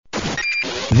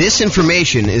This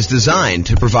information is designed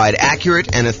to provide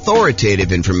accurate and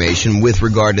authoritative information with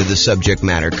regard to the subject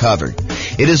matter covered.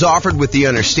 It is offered with the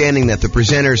understanding that the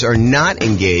presenters are not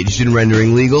engaged in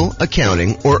rendering legal,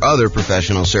 accounting, or other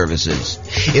professional services.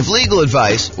 If legal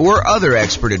advice or other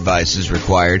expert advice is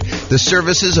required, the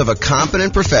services of a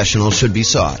competent professional should be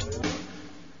sought.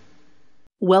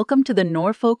 Welcome to the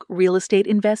Norfolk Real Estate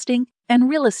Investing and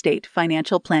Real Estate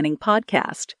Financial Planning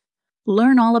Podcast.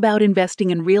 Learn all about investing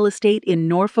in real estate in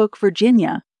Norfolk,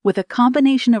 Virginia, with a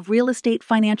combination of real estate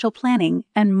financial planning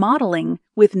and modeling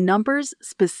with numbers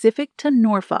specific to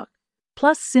Norfolk,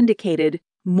 plus syndicated,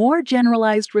 more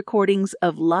generalized recordings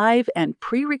of live and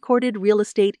pre-recorded real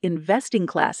estate investing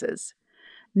classes,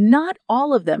 not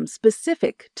all of them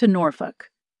specific to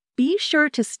Norfolk. Be sure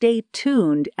to stay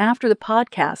tuned after the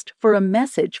podcast for a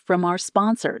message from our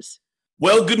sponsors.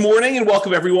 Well, good morning and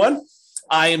welcome, everyone.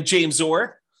 I am James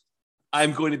Orr.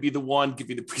 I'm going to be the one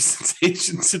giving the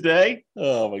presentation today.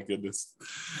 Oh, my goodness.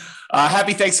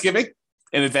 Happy Thanksgiving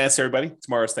in advance, everybody.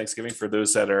 Tomorrow's Thanksgiving for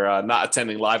those that are not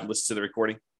attending live and listen to the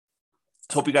recording.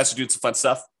 Hope you guys are doing some fun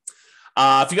stuff.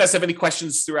 If you guys have any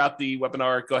questions throughout the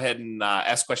webinar, go ahead and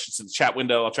ask questions in the chat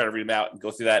window. I'll try to read them out and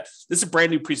go through that. This is a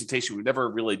brand new presentation. We've never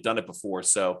really done it before,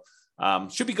 so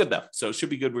should be good, though. So it should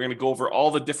be good. We're going to go over all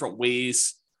the different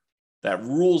ways that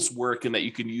rules work and that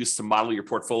you can use to model your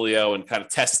portfolio and kind of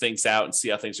test things out and see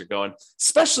how things are going,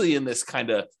 especially in this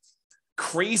kind of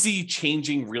crazy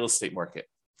changing real estate market.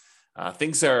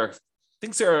 Things are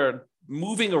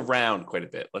moving around quite a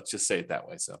bit. Let's just say it that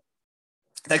way. So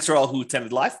thanks for all who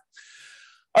attended live.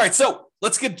 All right, so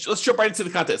let's jump right into the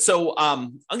content. So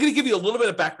I'm going to give you a little bit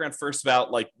of background first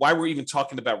about like why we're even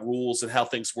talking about rules and how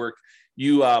things work.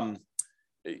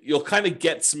 You'll kind of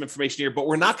get some information here, but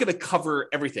we're not going to cover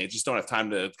everything. Just don't have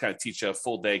time to kind of teach a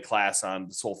full day class on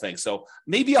this whole thing. So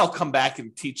maybe I'll come back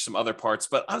and teach some other parts,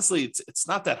 but honestly, it's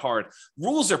not that hard.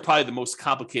 Rules are probably the most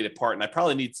complicated part, and I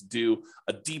probably need to do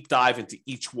a deep dive into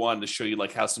each one to show you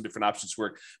like how some different options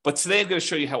work. But today I'm going to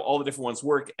show you how all the different ones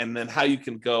work and then how you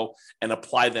can go and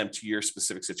apply them to your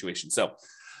specific situation. So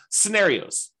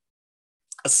scenarios.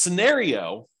 A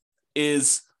scenario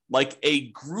is like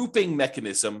a grouping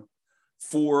mechanism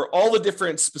for all the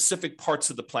different specific parts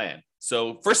of the plan.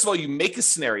 So first of all, you make a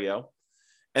scenario.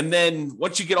 And then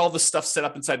once you get all the stuff set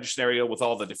up inside your scenario with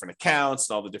all the different accounts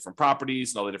and all the different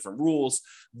properties and all the different rules,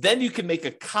 then you can make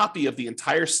a copy of the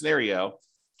entire scenario,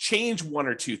 change one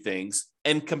or two things,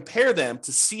 and compare them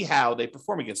to see how they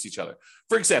perform against each other.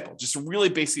 For example, just a really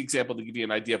basic example to give you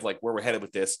an idea of like where we're headed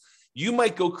with this. You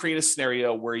might go create a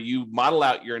scenario where you model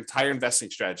out your entire investing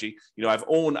strategy. You know,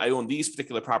 I own these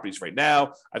particular properties right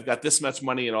now. I've got this much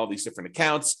money in all these different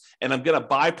accounts, and I'm going to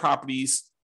buy properties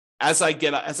as I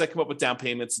come up with down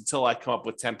payments until I come up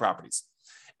with 10 properties.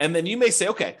 And then you may say,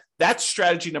 okay, that's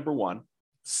strategy number one,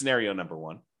 scenario number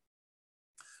one.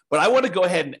 But I want to go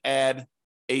ahead and add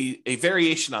a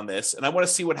variation on this, and I want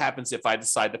to see what happens if I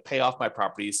decide to pay off my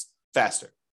properties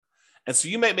faster. And so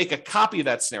you might make a copy of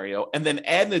that scenario and then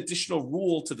add an additional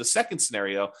rule to the second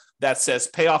scenario that says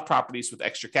pay off properties with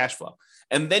extra cash flow.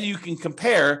 And then you can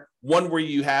compare one where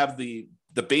you have the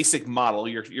basic model,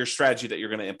 your strategy that you're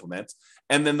going to implement,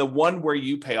 and then the one where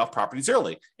you pay off properties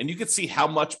early. And you can see how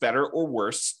much better or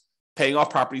worse paying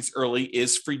off properties early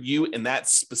is for you in that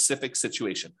specific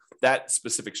situation, that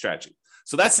specific strategy.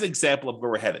 So that's an example of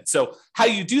where we're headed. So how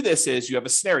you do this is you have a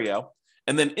scenario,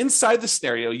 and then inside the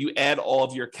scenario, you add all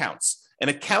of your accounts. And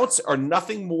accounts are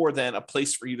nothing more than a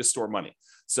place for you to store money.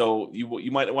 So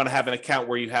you might want to have an account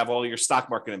where you have all your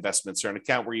stock market investments, or an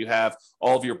account where you have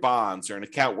all of your bonds, or an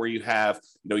account where you have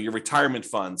your retirement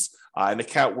funds, an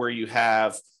account where you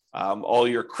have all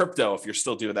your crypto, if you're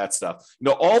still doing that stuff.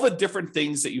 All the different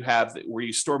things that you have where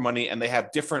you store money, and they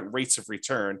have different rates of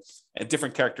return and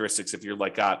different characteristics. If you're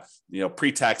like got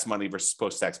pre-tax money versus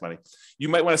post-tax money, you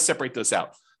might want to separate those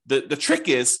out. The trick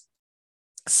is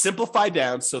simplify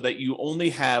down so that you only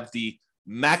have the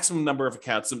maximum number of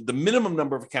accounts, the minimum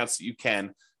number of accounts that you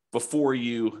can before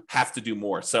you have to do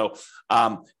more. So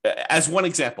as one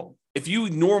example, if you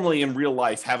normally in real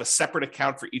life have a separate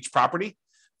account for each property,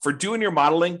 for doing your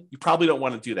modeling, you probably don't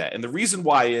want to do that. And the reason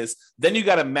why is then you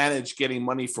got to manage getting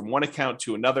money from one account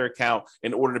to another account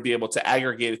in order to be able to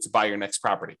aggregate it to buy your next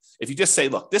property. If you just say,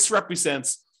 look, this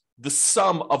represents the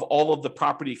sum of all of the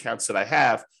property accounts that I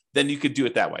have, then you could do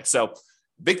it that way. So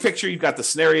big picture, you've got the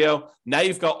scenario. Now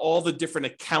you've got all the different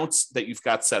accounts that you've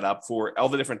got set up for all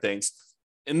the different things.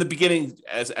 In the beginning,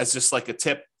 as just like a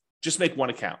tip, just make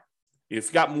one account. If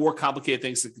you've got more complicated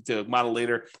things to model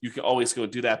later, you can always go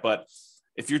do that. But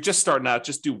If you're just starting out,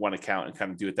 just do one account and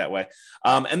kind of do it that way.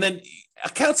 And then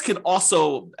accounts can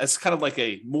also, as kind of like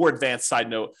a more advanced side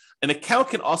note, an account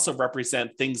can also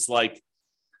represent things like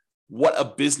what a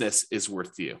business is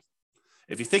worth to you.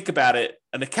 If you think about it,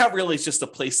 an account really is just a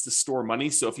place to store money.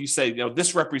 So if you say,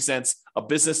 this represents a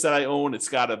business that I own, it's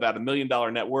got about $1 million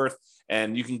net worth,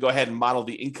 and you can go ahead and model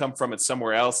the income from it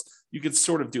somewhere else, you could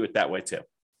sort of do it that way too.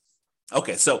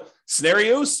 Okay, so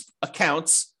scenarios,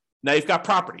 accounts, now you've got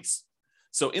properties.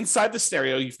 So inside the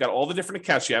scenario, you've got all the different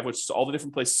accounts you have, which is all the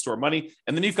different places to store money.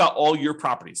 And then you've got all your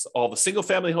properties, all the single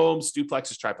family homes,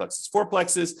 duplexes, triplexes,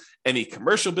 fourplexes, any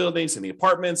commercial buildings, any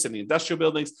apartments, any industrial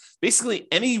buildings, basically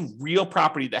any real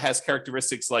property that has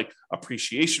characteristics like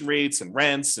appreciation rates and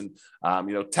rents and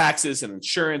taxes and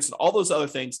insurance and all those other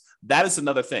things. That is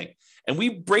another thing. And we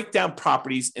break down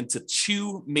properties into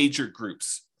two major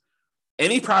groups.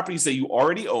 Any properties that you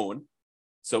already own.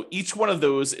 So each one of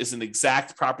those is an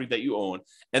exact property that you own.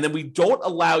 And then we don't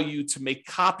allow you to make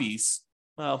copies.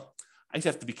 Well, I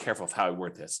have to be careful of how I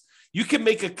word this. You can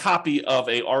make a copy of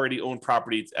a already owned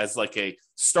property as like a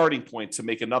starting point to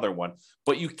make another one,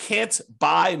 but you can't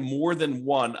buy more than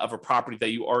one of a property that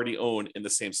you already own in the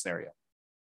same scenario.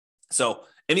 So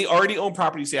any already owned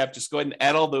properties you have, just go ahead and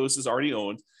add all those as already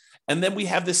owned. And then we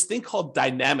have this thing called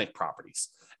dynamic properties.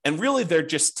 And really, they're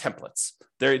just templates.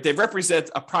 They represent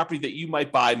a property that you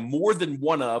might buy more than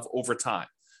one of over time.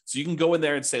 So you can go in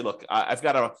there and say, look, I've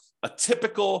got a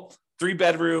typical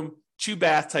 3-bedroom,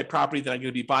 2-bath type property that I'm going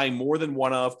to be buying more than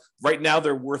one of. Right now,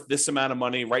 they're worth this amount of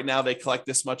money. Right now, they collect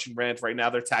this much in rent. Right now,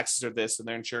 their taxes are this and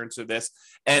their insurance are this.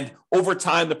 And over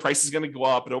time, the price is going to go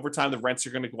up. And over time, the rents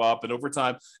are going to go up. And over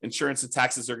time, insurance and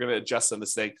taxes are going to adjust on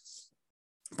this thing.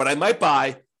 But I might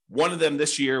buy one of them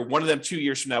this year, one of them 2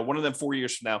 years from now, one of them 4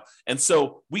 years from now. And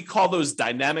so we call those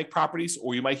dynamic properties,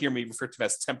 or you might hear me refer to them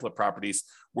as template properties,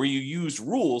 where you use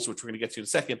rules, which we're going to get to in a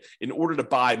second, in order to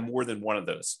buy more than one of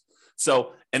those.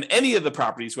 So, and any of the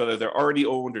properties, whether they're already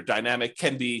owned or dynamic,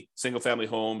 can be single family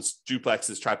homes,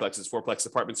 duplexes, triplexes, fourplexes,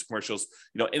 apartments, commercials,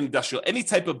 industrial, any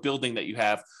type of building that you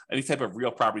have, any type of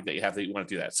real property that you have that you want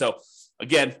to do that. So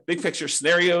again, big picture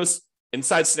scenarios,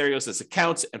 inside scenarios as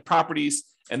accounts and properties.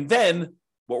 And then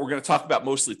what we're going to talk about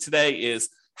mostly today is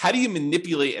how do you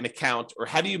manipulate an account or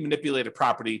how do you manipulate a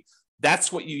property?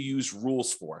 That's what you use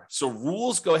rules for. So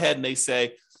rules go ahead and they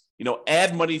say,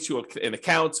 add money to an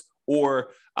account,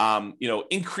 or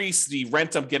increase the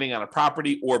rent I'm getting on a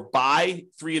property, or buy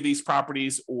 3 of these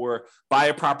properties, or buy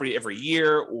a property every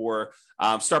year, or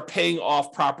start paying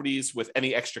off properties with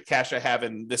any extra cash I have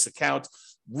in this account.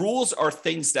 Rules are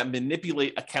things that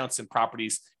manipulate accounts and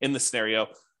properties in the scenario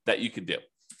that you can do.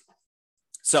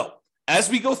 So as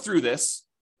we go through this,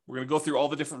 we're going to go through all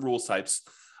the different rules types.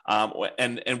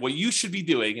 And what you should be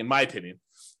doing, in my opinion,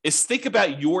 is think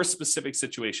about your specific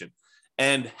situation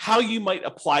and how you might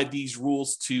apply these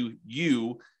rules to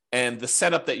you and the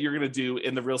setup that you're going to do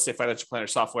in the Real Estate Financial Planner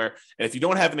software. And if you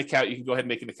don't have an account, you can go ahead and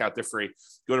make an account. They're free.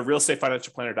 Go to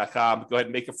realestatefinancialplanner.com, go ahead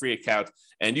and make a free account.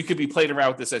 And you could be playing around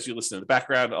with this as you listen in the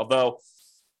background, although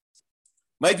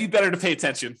might be better to pay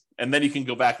attention, and then you can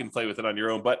go back and play with it on your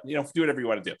own. But, do whatever you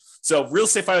want to do. So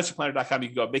realestatefinancialplanner.com, you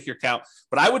can go and make your account.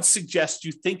 But I would suggest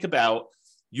you think about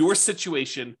your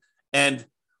situation and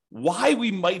why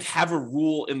we might have a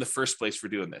rule in the first place for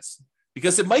doing this.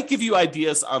 Because it might give you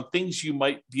ideas on things you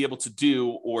might be able to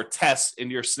do or test in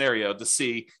your scenario to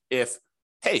see if,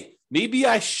 hey, maybe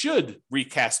I should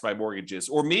recast my mortgages,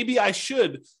 or maybe I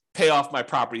should pay off my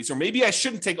properties, or maybe I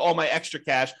shouldn't take all my extra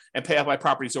cash and pay off my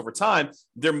properties over time.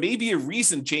 There may be a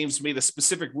reason James made a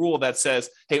specific rule that says,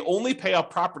 hey, only pay off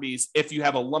properties if you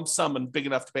have a lump sum and big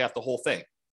enough to pay off the whole thing,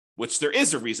 which there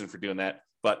is a reason for doing that.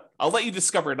 But I'll let you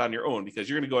discover it on your own, because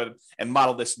you're going to go ahead and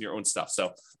model this in your own stuff.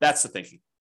 So that's the thinking.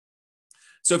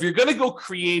 So if you're going to go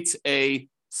create a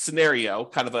scenario,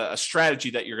 kind of a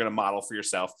strategy that you're going to model for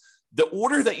yourself, the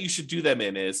order that you should do them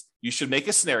in is you should make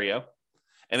a scenario.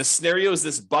 And a scenario is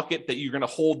this bucket that you're going to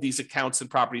hold these accounts and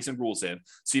properties and rules in.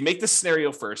 So you make the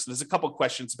scenario first. There's a couple of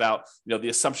questions about the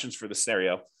assumptions for the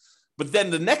scenario. But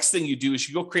then the next thing you do is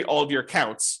you go create all of your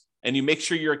accounts, and you make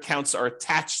sure your accounts are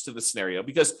attached to the scenario,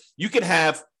 because you can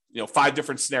have 5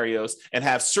 different scenarios and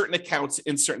have certain accounts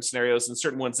in certain scenarios and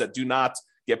certain ones that do not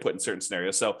get put in certain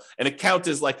scenarios. So an account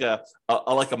is like a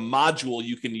module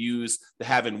you can use to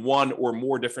have in one or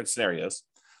more different scenarios.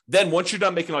 Then once you're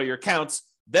done making all your accounts,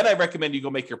 then I recommend you go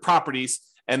make your properties,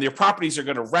 and your properties are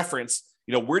going to reference,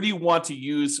 where do you want to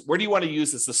use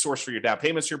as the source for your down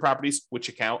payments for your properties, which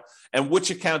account, and which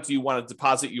account do you want to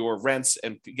deposit your rents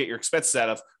and get your expenses out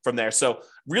of from there. So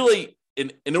really,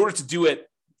 in order to do it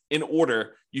in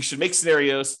order. You should make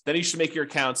scenarios, then you should make your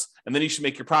accounts, and then you should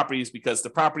make your properties, because the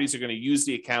properties are going to use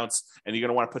the accounts and you're going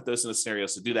to want to put those in the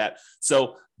scenarios to do that.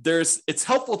 So it's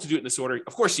helpful to do it in this order.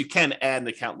 Of course, you can add an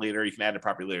account later. You can add a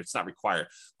property later. It's not required,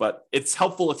 but it's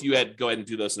helpful if you go ahead and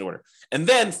do those in order. And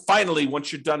then finally,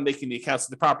 once you're done making the accounts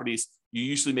of the properties, you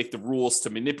usually make the rules to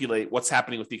manipulate what's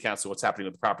happening with the accounts and what's happening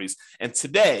with the properties. And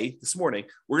this morning,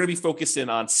 we're going to be focused in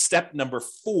on step number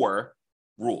 4,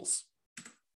 rules.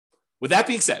 With that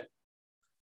being said,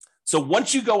 so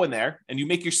once you go in there and you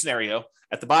make your scenario,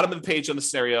 at the bottom of the page on the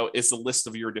scenario is the list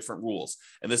of your different rules.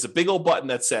 And there's a big old button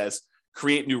that says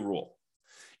create new rule.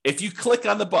 If you click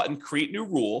on the button, create new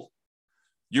rule,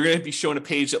 you're going to be shown a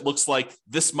page that looks like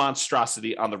this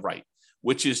monstrosity on the right,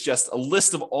 which is just a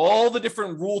list of all the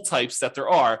different rule types that there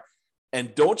are.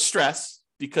 And don't stress,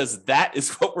 because that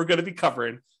is what we're going to be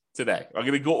covering today. I'm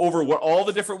going to go over what all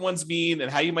the different ones mean and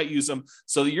how you might use them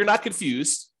so that you're not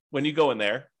confused when you go in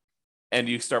there and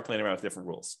you start playing around with different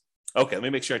rules. Okay, let me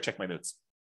make sure I check my notes.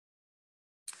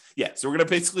 Yeah, so we're going to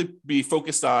basically be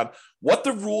focused on what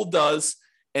the rule does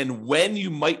and when you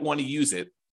might want to use it.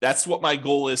 That's what my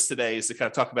goal is today, is to kind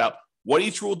of talk about what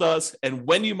each rule does and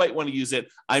when you might want to use it.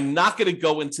 I'm not going to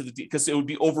go into because it would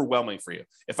be overwhelming for you.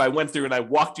 If I went through and I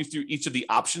walked you through each of the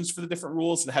options for the different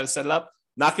rules and how to set it up,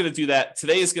 not going to do that.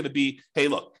 Today is going to be, hey,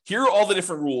 look, here are all the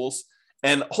different rules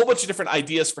and a whole bunch of different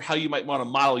ideas for how you might want to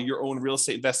model your own real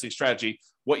estate investing strategy,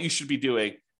 what you should be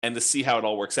doing, and to see how it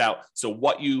all works out. So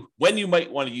when you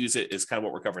might want to use it is kind of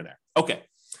what we're covering there. Okay.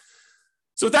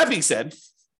 So with that being said,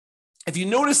 if you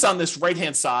notice on this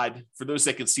right-hand side, for those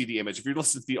that can see the image, if you're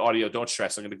listening to the audio, don't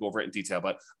stress. I'm going to go over it in detail.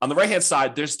 But on the right-hand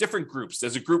side, there's different groups.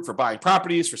 There's a group for buying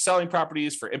properties, for selling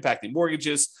properties, for impacting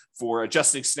mortgages, for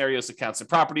adjusting scenarios, accounts, and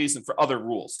properties, and for other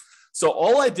rules. So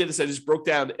all I did is I just broke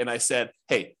down and I said,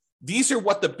 hey, these are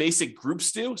what the basic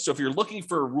groups do. So if you're looking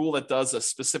for a rule that does a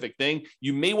specific thing,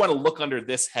 you may want to look under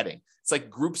this heading. It's like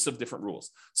groups of different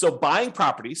rules. So buying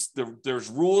properties, there's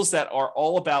rules that are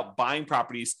all about buying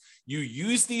properties. You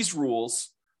use these rules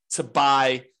to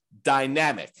buy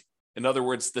dynamic. In other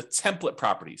words, the template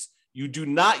properties. You do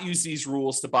not use these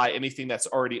rules to buy anything that's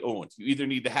already owned. You either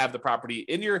need to have the property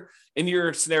in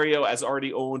your scenario as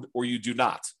already owned, or you do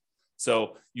not.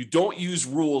 So you don't use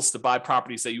rules to buy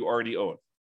properties that you already own.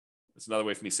 That's another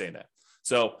way for me saying that.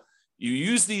 So you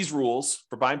use these rules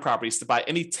for buying properties to buy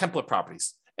any template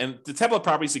properties. And the template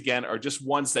properties, again, are just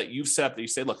ones that you've set up that you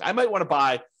say, look, I might want to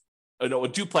buy a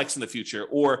duplex in the future,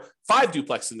 or 5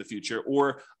 duplex in the future,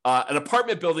 or an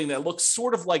apartment building that looks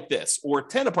sort of like this, or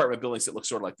 10 apartment buildings that look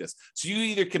sort of like this. So you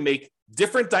either can make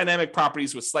different dynamic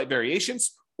properties with slight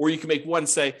variations, or you can make one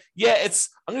say, yeah,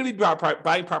 I'm going to be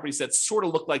buying properties that sort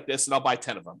of look like this, and I'll buy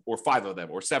 10 of them, or 5 of them,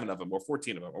 or 7 of them, or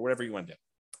 14 of them, or whatever you want to do.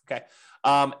 Okay.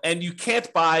 And you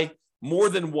can't buy more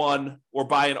than one or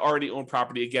buy an already owned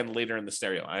property again later in the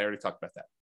scenario. I already talked about that.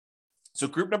 So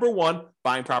group number 1,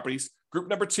 buying properties. Group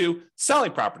number 2,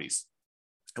 selling properties.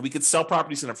 And we could sell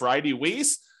properties in a variety of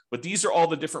ways, but these are all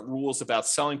the different rules about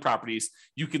selling properties.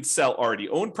 You can sell already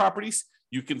owned properties.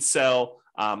 You can sell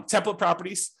template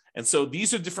properties. And so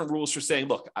these are different rules for saying,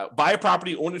 look, buy a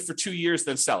property, own it for 2 years,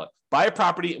 then sell it. Buy a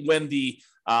property when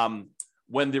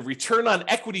the return on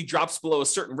equity drops below a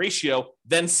certain ratio,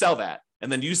 then sell that, and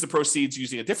then use the proceeds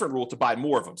using a different rule to buy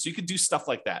more of them. So you could do stuff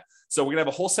like that. So we're going to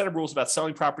have a whole set of rules about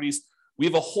selling properties. We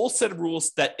have a whole set of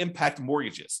rules that impact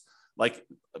mortgages, like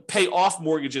pay off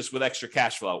mortgages with extra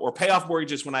cash flow, or pay off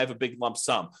mortgages when I have a big lump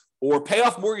sum, or pay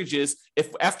off mortgages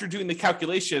if after doing the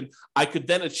calculation, I could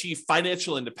then achieve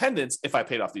financial independence if I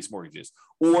paid off these mortgages,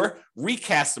 or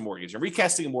recast a mortgage. And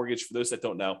recasting a mortgage, for those that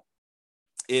don't know,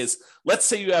 is, let's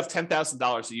say you have $10,000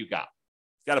 that you got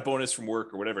a bonus from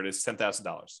work or whatever it is,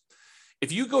 $10,000.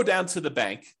 If you go down to the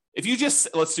bank,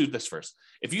 let's do this first.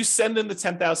 If you send in the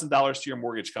 $10,000 to your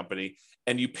mortgage company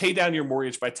and you pay down your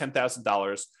mortgage by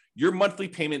 $10,000, your monthly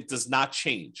payment does not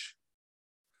change.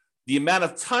 The amount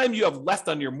of time you have left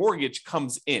on your mortgage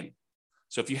comes in.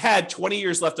 So if you had 20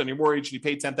 years left on your mortgage and you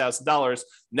paid $10,000,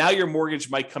 now your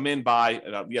mortgage might come in by,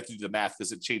 you have to do the math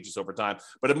because it changes over time,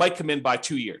 but it might come in by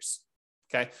 2 years.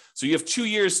 Okay. So you have 2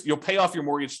 years, you'll pay off your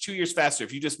mortgage 2 years faster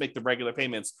if you just make the regular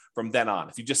payments from then on,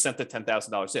 if you just sent the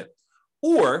 $10,000 in.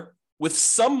 Or with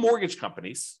some mortgage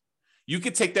companies, you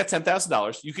could take that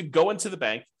 $10,000, you could go into the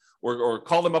bank or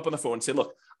call them up on the phone and say,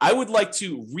 look, I would like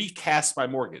to recast my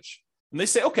mortgage. And they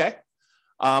say, okay,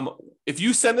 if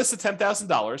you send us the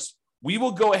 $10,000, we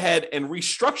will go ahead and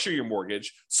restructure your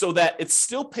mortgage so that it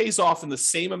still pays off in the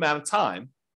same amount of time,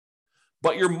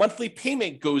 but your monthly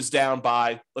payment goes down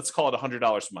by, let's call it $100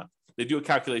 a month. They do a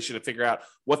calculation to figure out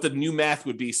what the new math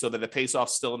would be so that it pays off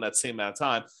still in that same amount of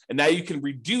time. And now you can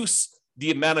reduce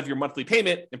the amount of your monthly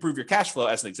payment, improve your cash flow,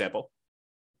 as an example,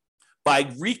 by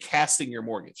recasting your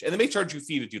mortgage. And they may charge you a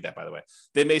fee to do that, by the way.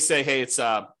 They may say, hey, it's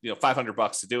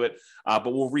 $500 to do it, but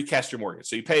we'll recast your mortgage.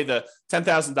 So you pay the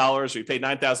 $10,000 or you pay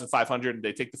 $9,500 and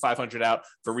they take the $500 out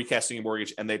for recasting your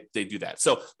mortgage, and they do that.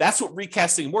 So that's what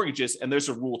recasting mortgage is, and there's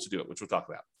a rule to do it, which we'll talk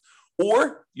about.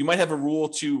 Or you might have a rule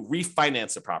to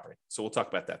refinance a property. So we'll talk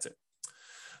about that too.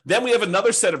 Then we have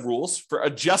another set of rules for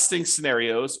adjusting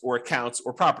scenarios or accounts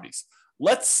or properties.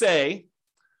 Let's say,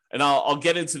 and I'll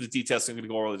get into the details, so I'm going to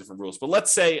go over all the different rules. But let's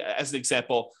say, as an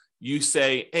example, you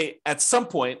say, hey, at some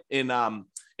point in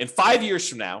 5 years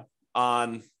from now,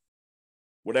 on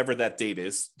whatever that date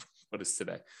is, what is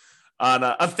today?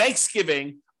 On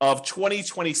Thanksgiving of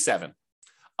 2027,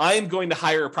 I am going to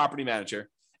hire a property manager,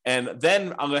 and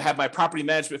then I'm going to have my property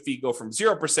management fee go from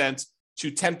 0%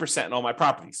 to 10% in all my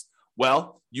properties.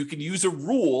 Well, you can use a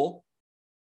rule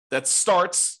that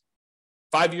starts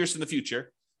 5 years in the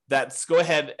future that's go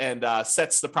ahead and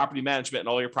sets the property management in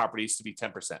all your properties to be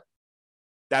 10%.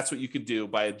 That's what you can do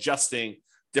by adjusting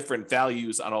different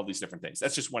values on all these different things.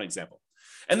 That's just one example.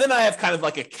 And then I have kind of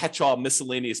like a catch-all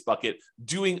miscellaneous bucket,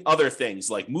 doing other things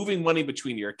like moving money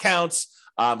between your accounts,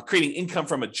 creating income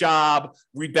from a job,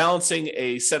 rebalancing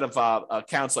a set of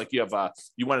accounts, like you want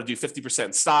to do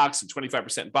 50% stocks and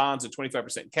 25% bonds and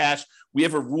 25% cash. We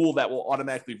have a rule that will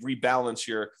automatically rebalance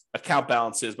your account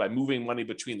balances by moving money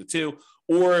between the two.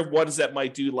 Or what does that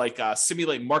might do, like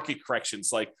simulate market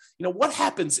corrections? Like, what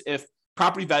happens if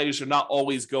property values are not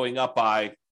always going up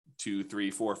by 2,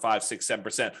 3, 4, 5, 6,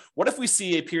 7%? What if we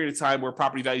see a period of time where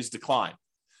property values decline?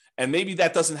 And maybe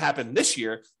that doesn't happen this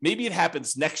year. Maybe it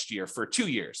happens next year for 2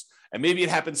 years. And maybe it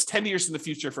happens 10 years in the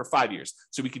future for 5 years.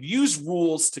 So we could use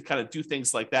rules to kind of do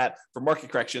things like that for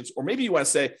market corrections. Or maybe you want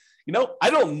to say, I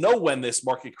don't know when this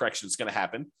market correction is going to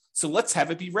happen, so let's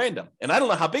have it be random. And I don't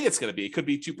know how big it's going to be. It could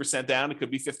be 2% down. It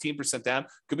could be 15% down. It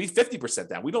could be 50%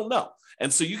 down. We don't know.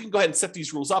 And so you can go ahead and set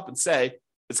these rules up and say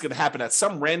it's going to happen at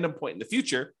some random point in the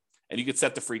future. And you could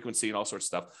set the frequency and all sorts of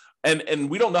stuff. And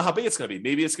we don't know how big it's going to be.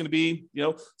 Maybe it's going to be,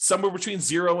 somewhere between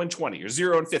 0 and 20 or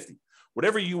 0 and 50,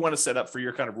 whatever you want to set up for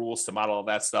your kind of rules to model all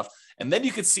that stuff. And then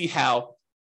you can see how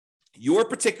your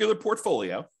particular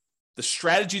portfolio, the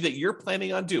strategy that you're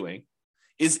planning on doing,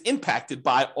 is impacted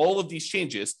by all of these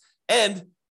changes. And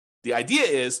the idea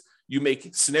is you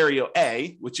make scenario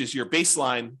A, which is your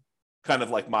baseline kind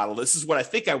of like model. This is what I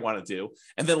think I want to do.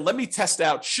 And then let me test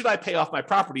out, should I pay off my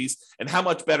properties and how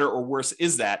much better or worse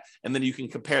is that? And then you can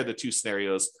compare the two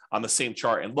scenarios on the same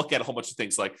chart and look at a whole bunch of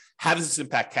things like, how does this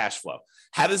impact cash flow?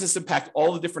 How does this impact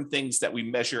all the different things that we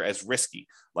measure as risky,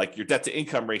 like your debt to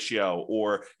income ratio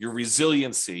or your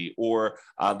resiliency or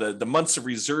the months of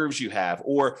reserves you have,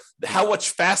 or how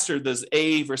much faster does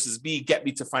A versus B get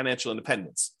me to financial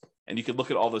independence? And you can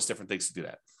look at all those different things to do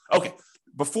that. Okay.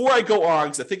 Before I go on,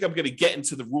 because I think I'm going to get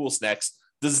into the rules next,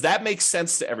 does that make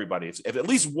sense to everybody? If at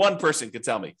least one person can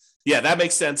tell me, yeah, that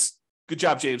makes sense. Good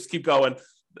job, James. Keep going.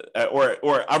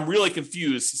 Or I'm really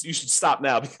confused. You should stop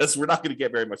now because we're not going to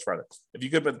get very much further. If you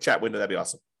could put the chat window, that'd be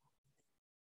awesome.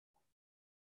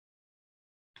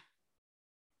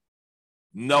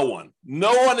 No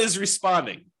one is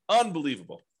responding.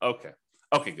 Unbelievable. Okay,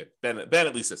 good. Ben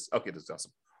at least is. Okay, that's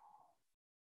awesome.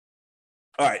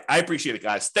 All right. I appreciate it,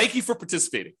 guys. Thank you for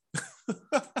participating.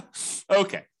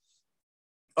 Okay.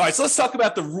 All right. So let's talk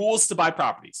about the rules to buy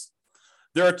properties.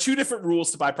 There are two different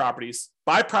rules to buy properties.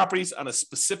 Buy properties on a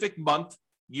specific month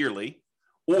yearly,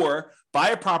 or buy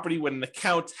a property when an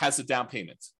account has a down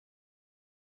payment.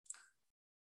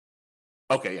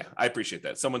 Okay. Yeah. I appreciate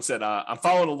that. Someone said, I'm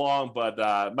following along,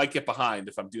 but might get behind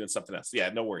if I'm doing something else. Yeah,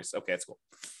 no worries. Okay. That's cool.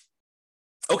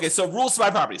 Okay, so rules to buy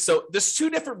properties. So there's two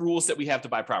different rules that we have to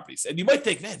buy properties. And you might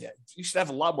think, man, you should have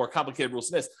a lot more complicated rules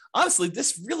than this. Honestly,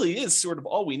 this really is sort of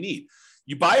all we need.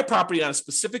 You buy a property on a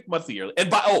specific monthly year.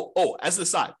 And as an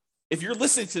aside, if you're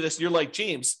listening to this and you're like,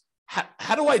 James,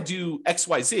 how do I do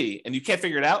XYZ? And you can't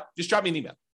figure it out, just drop me an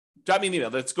email.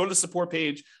 Let's go to the support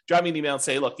page, drop me an email and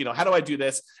say, look, how do I do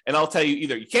this? And I'll tell you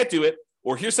either you can't do it,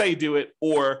 or here's how you do it,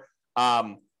 or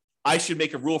I should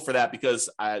make a rule for that because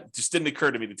it just didn't occur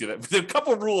to me to do that. But a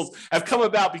couple of rules have come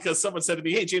about because someone said to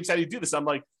me, hey, James, how do you do this? I'm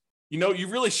like, you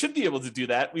really should be able to do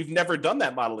that. We've never done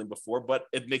that modeling before, but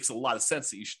it makes a lot of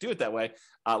sense that you should do it that way.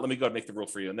 Let me go and make the rule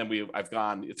for you. And then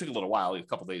it took a little while, a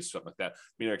couple of days, something like that.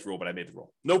 We didn't make the rule, but I made the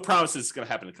rule. No promises it's going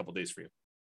to happen in a couple of days for you.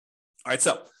 All right,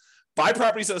 so buy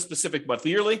properties on a specific month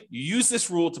yearly. You use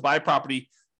this rule to buy a property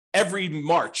every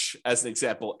March, as an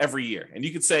example, every year. And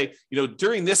you could say,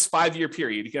 during this 5-year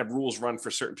period, you can have rules run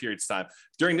for certain periods of time.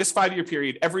 During this 5-year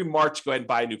period, every March, go ahead and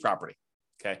buy a new property.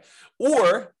 Okay.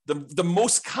 Or the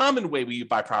most common way we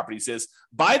buy properties is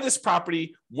buy this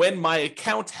property when my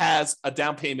account has a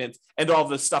down payment and all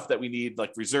the stuff that we need,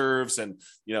 like reserves and,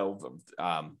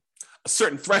 a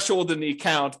certain threshold in the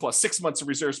account, plus 6 months of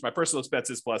reserves for my personal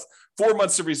expenses, plus 4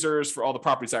 months of reserves for all the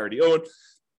properties I already own,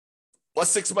 plus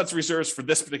 6 months of reserves for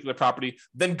this particular property.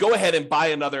 Then go ahead and buy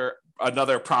another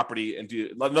property and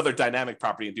do another dynamic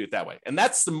property and do it that way. And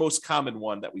that's the most common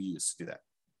one that we use to do that.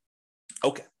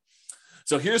 Okay.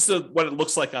 So here's what it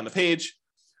looks like on the page.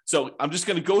 So I'm just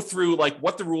going to go through like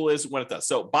what the rule is when it does.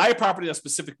 So buy a property in a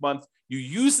specific month. You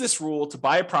use this rule to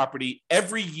buy a property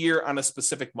every year on a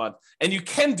specific month, and you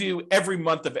can do every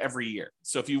month of every year.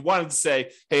 So if you wanted to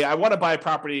say, hey, I want to buy a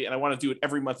property and I want to do it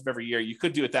every month of every year, you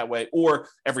could do it that way, or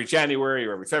every January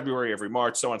or every February, every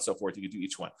March, so on and so forth. You could do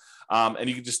each one. And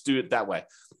you can just do it that way.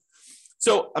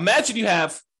 So imagine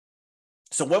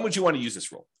so when would you want to use this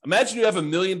rule? Imagine you have $1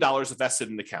 million invested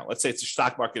in an account. Let's say it's a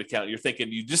stock market account. You're thinking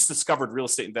you just discovered real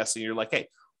estate investing. You're like, hey,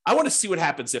 I want to see what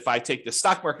happens if I take the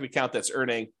stock market account that's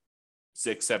earning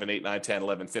 6, 7, 8, 9, 10,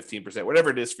 11, 15%, whatever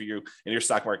it is for you in your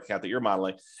stock market account that you're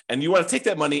modeling. And you want to take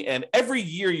that money and every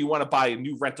year you want to buy a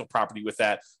new rental property with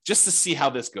that just to see how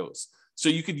this goes. So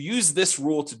you could use this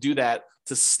rule to do that,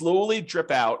 to slowly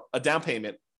drip out a down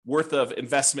payment worth of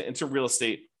investment into real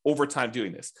estate over time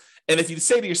doing this. And if you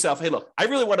say to yourself, hey, look, I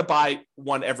really want to buy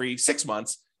one every 6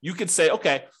 months, you could say,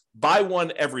 okay, buy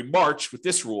one every March with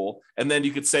this rule. And then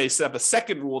you could set up a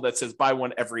second rule that says buy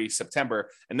one every September.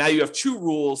 And now you have 2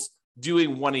 rules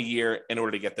doing one a year in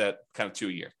order to get that kind of 2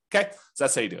 a year. Okay. So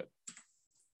that's how you do it.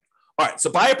 All right.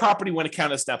 So buy a property when it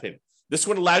counts as down payment. This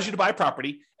one allows you to buy a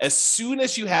property as soon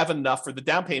as you have enough for the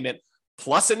down payment,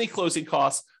 plus any closing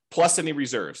costs, plus any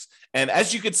reserves. And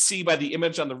as you can see by the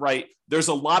image on the right, there's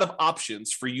a lot of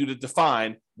options for you to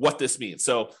define what this means.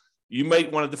 So you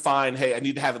might want to define, hey, I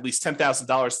need to have at least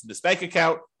 $10,000 in this bank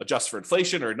account, adjust for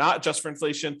inflation or not adjust for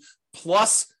inflation,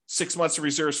 plus 6 months of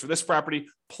reserves for this property,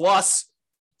 plus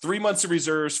 3 months of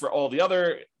reserves for all the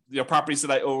other properties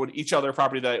that I own, each other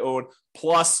property that I own,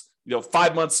 plus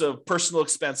 5 months of personal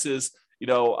expenses,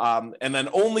 and then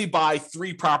only buy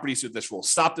 3 properties with this rule.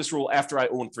 Stop this rule after I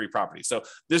own 3 properties. So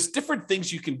there's different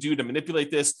things you can do to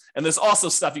manipulate this. And there's also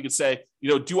stuff you could say,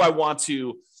 do I want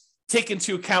to take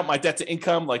into account my debt to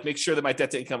income, like make sure that my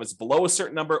debt to income is below a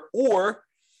certain number? Or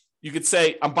you could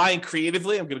say, I'm buying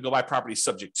creatively. I'm going to go buy properties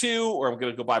subject to, or I'm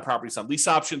going to go buy properties on lease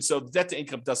options. So the debt to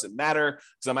income doesn't matter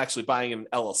because I'm actually buying an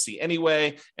LLC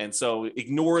anyway. And so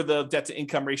ignore the debt to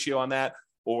income ratio on that,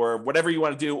 or whatever you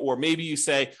want to do. Or maybe you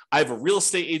say, I have a real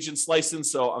estate agent's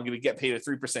license, so I'm going to get paid a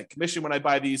 3% commission when I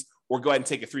buy these, or go ahead and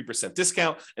take a 3%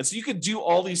 discount. And so you could do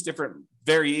all these different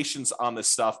variations on this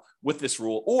stuff with this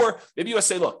rule. Or maybe you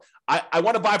say, look, I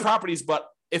want to buy properties, but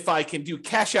if I can do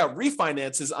cash out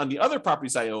refinances on the other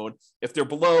properties I own, if they're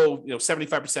below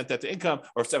 75% debt to income,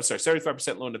 or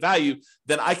 75% loan to value,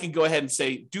 then I can go ahead and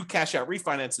say, do cash out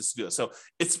refinances to do it. So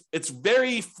it's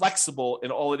very flexible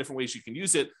in all the different ways you can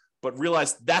use it, but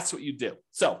realize that's what you do.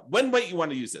 So when might you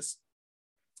want to use this?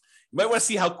 You might want to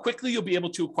see how quickly you'll be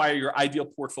able to acquire your ideal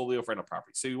portfolio of rental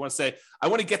property. So you want to say, I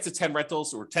want to get to 10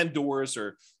 rentals or 10 doors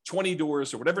or 20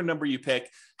 doors or whatever number you pick.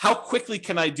 How quickly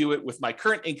can I do it with my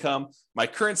current income, my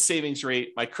current savings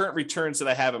rate, my current returns that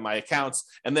I have in my accounts?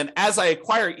 And then as I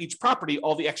acquire each property,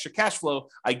 all the extra cash flow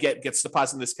I get gets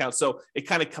deposited in this account. So it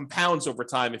kind of compounds over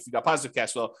time if you got positive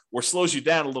cash flow, or slows you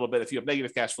down a little bit if you have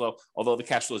negative cash flow, although the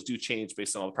cash flows do change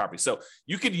based on all the properties. So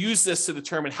you could use this to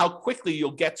determine how quickly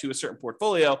you'll get to a certain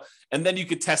portfolio. And then you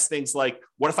could test things like,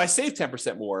 what if I save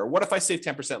 10% more? Or what if I save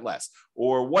 10% less?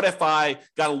 Or what if I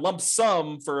got a lump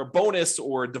sum for a bonus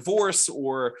or a divorce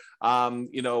or,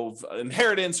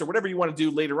 inheritance or whatever you want to do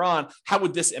later on? How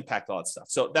would this impact all that stuff?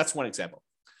 So that's one example.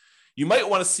 You might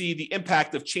want to see the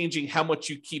impact of changing how much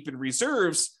you keep in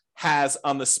reserves has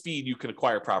on the speed you can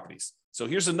acquire properties. So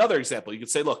here's another example. You could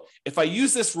say, look, if I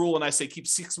use this rule and I say keep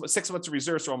six months of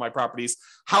reserves for all my properties,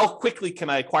 how quickly can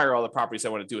I acquire all the properties I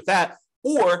want to do with that?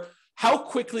 Or how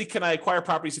quickly can I acquire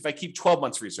properties if I keep 12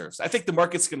 months reserves? I think the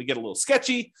market's going to get a little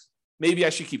sketchy. Maybe I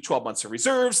should keep 12 months of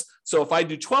reserves. So if I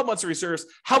do 12 months of reserves,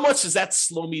 how much does that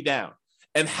slow me down?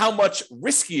 And how much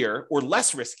riskier or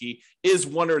less risky is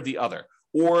one or the other?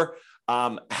 Or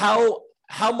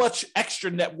how much extra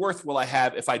net worth will I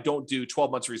have if I don't do 12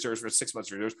 months reserves versus 6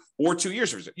 months reserves or 2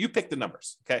 years reserves? You pick the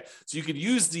numbers, okay? So you could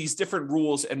use these different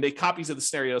rules and make copies of the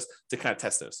scenarios to kind of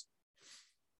test those.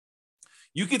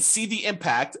 You could see the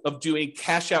impact of doing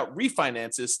cash out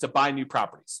refinances to buy new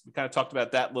properties. We kind of talked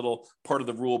about that little part of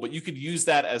the rule, but you could use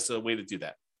that as a way to do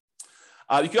that.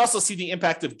 You can also see the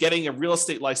impact of getting a real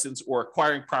estate license or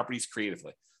acquiring properties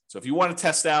creatively. So if you want to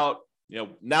test out,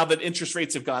 now that interest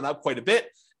rates have gone up quite a bit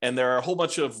and there are a whole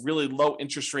bunch of really low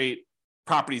interest rate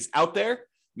properties out there,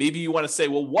 maybe you want to say,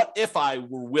 well, what if I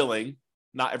were willing,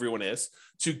 not everyone is,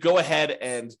 to go ahead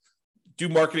and do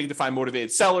marketing to find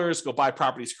motivated sellers, go buy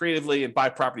properties creatively and buy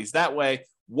properties that way?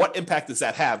 What impact does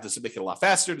that have? Does it make it a lot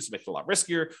faster? Does it make it a lot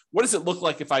riskier? What does it look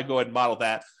like if I go ahead and model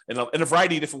that in a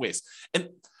variety of different ways? And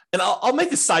I'll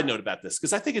make a side note about this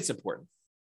because I think it's important.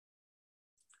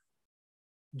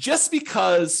 Just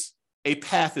because a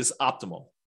path is optimal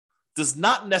does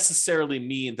not necessarily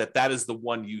mean that that is the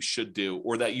one you should do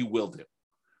or that you will do,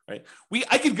 right?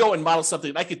 I could go and model something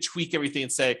and I could tweak everything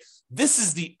and say, this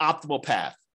is the optimal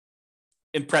path,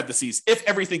 in parentheses, if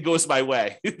everything goes my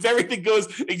way, if everything goes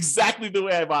exactly the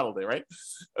way I modeled it, right?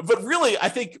 But really, I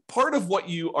think part of what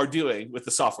you are doing with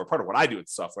the software, part of what I do with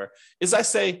the software, is I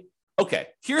say, okay,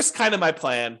 here's kind of my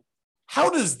plan. How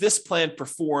does this plan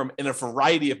perform in a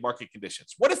variety of market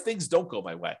conditions? What if things don't go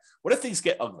my way? What if things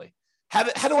get ugly?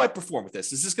 How do I perform with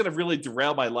this? Is this going to really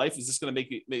derail my life? Is this going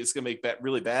to make that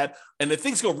really bad? And if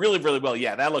things go really, really well,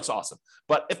 yeah, that looks awesome.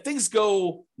 But if things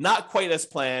go not quite as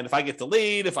planned, if I get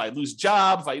delayed, if I lose a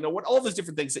job, if I, what all those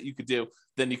different things that you could do,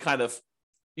 then you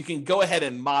can go ahead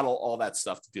and model all that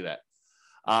stuff to do that.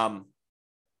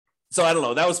 So I don't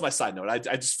know. That was my side note. I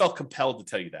just felt compelled to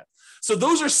tell you that. So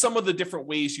those are some of the different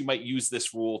ways you might use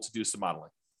this rule to do some modeling.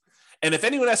 And if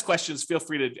anyone has questions, feel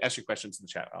free to ask your questions in the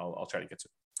chat. I'll try to get to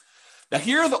it. Now,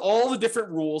 here are all the different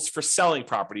rules for selling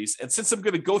properties. And since I'm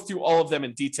going to go through all of them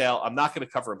in detail, I'm not going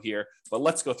to cover them here, but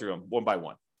let's go through them one by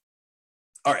one.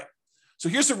 All right. So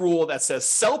here's a rule that says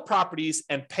sell properties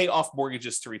and pay off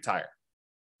mortgages to retire.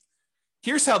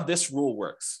 Here's how this rule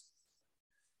works.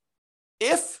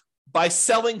 If by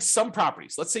selling some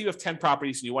properties, let's say you have 10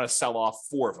 properties and you want to sell off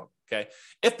 4 of them, okay?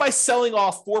 If by selling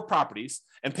off 4 properties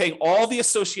and paying all the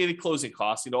associated closing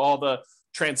costs, all the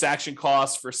transaction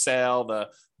costs for sale,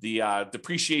 the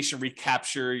depreciation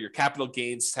recapture, your capital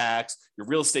gains tax, your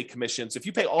real estate commissions. If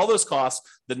you pay all those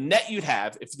costs, the net you'd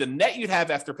have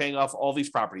after paying off all these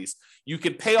properties, you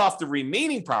can pay off the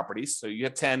remaining properties. So you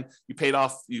have 10, you paid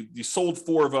off, you sold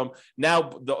 4 of them.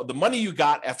 Now the money you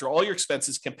got after all your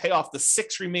expenses can pay off the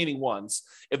 6 remaining ones.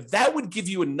 If that would give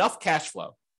you enough cash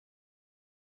flow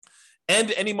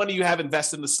and any money you have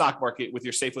invested in the stock market with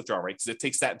your safe withdrawal rate, because it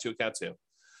takes that into account too,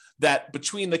 that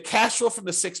between the cash flow from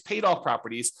the 6 paid off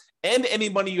properties and any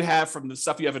money you have from the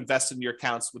stuff you have invested in your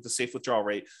accounts with the safe withdrawal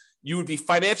rate, you would be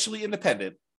financially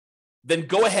independent. Then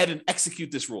go ahead and execute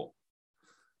this rule.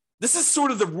 This is sort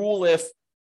of the rule if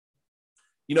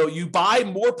you buy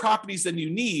more properties than you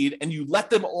need and you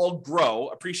let them all grow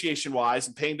appreciation wise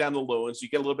and paying down the loans, you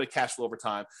get a little bit of cash flow over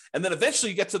time. And then eventually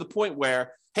you get to the point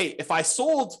where, hey, if I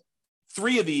sold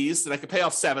 3 of these, then I could pay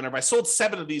off 7. Or if I sold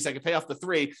 7 of these, I could pay off the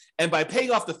 3. And by paying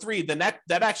off the 3, then that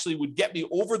actually would get me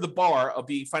over the bar of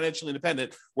being financially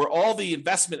independent, where all the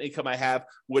investment income I have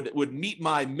would meet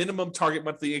my minimum target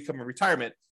monthly income in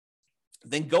retirement.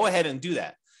 Then go ahead and do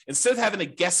that. Instead of having to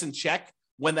guess and check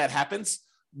when that happens,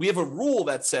 we have a rule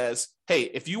that says, hey,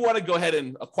 if you want to go ahead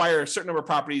and acquire a certain number of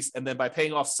properties, and then by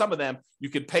paying off some of them, you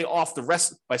can pay off the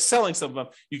rest. By selling some of them,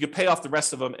 you can pay off the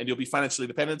rest of them and you'll be financially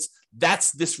independent.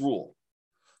 That's this rule.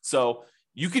 So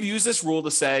you could use this rule to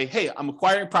say, hey, I'm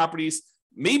acquiring properties.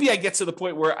 Maybe I get to the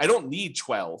point where I don't need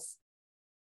 12,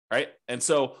 right? And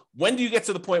so when do you get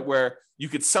to the point where you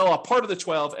could sell a part of the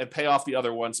 12 and pay off the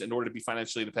other ones in order to be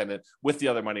financially independent with the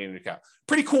other money in your account?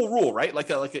 Pretty cool rule, right? Like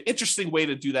an interesting way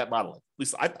to do that modeling. At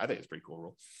least I think it's a pretty cool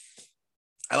rule.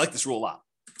 I like this rule a lot.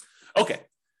 Okay,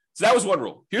 so that was one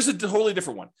rule. Here's a totally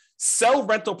different one. Sell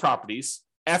rental properties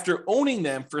after owning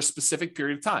them for a specific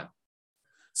period of time.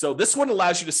 So this one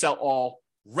allows you to sell all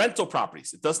rental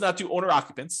properties. It does not do owner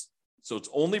occupants. So it's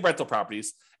only rental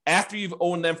properties after you've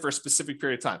owned them for a specific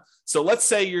period of time. So let's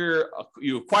say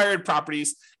you acquired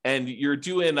properties and you're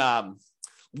doing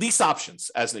lease options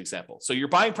as an example. So you're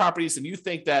buying properties and you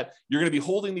think that you're going to be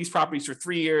holding these properties for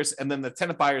 3 years and then the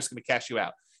tenant buyer is going to cash you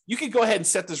out. You can go ahead and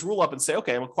set this rule up and say,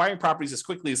 okay, I'm acquiring properties as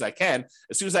quickly as I can.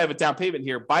 As soon as I have a down payment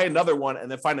here, buy another one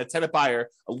and then find a tenant buyer,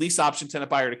 a lease option tenant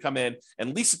buyer to come in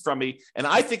and lease it from me. And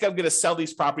I think I'm going to sell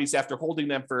these properties after holding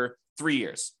them for 3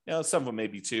 years. Some of them may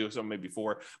be 2, some may be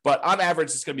 4, but on average,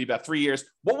 it's going to be about 3 years.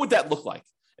 What would that look like?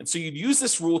 And so you'd use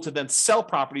this rule to then sell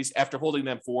properties after holding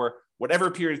them for whatever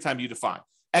period of time you define,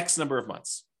 X number of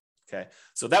months. Okay.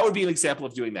 So that would be an example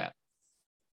of doing that.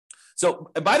 So,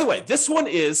 and by the way, this one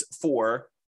is for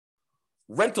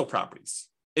rental properties.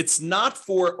 It's not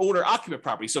for owner occupant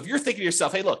properties. So if you're thinking to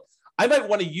yourself, hey, look, I might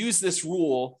want to use this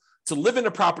rule to live in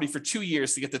a property for 2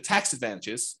 years to get the tax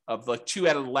advantages of like 2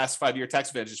 out of the last 5-year tax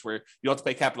advantages where you don't have to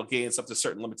pay capital gains up to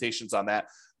certain limitations on that.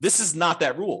 This is not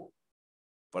that rule.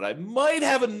 but I might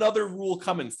have another rule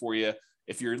coming for you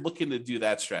if you're looking to do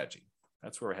that strategy.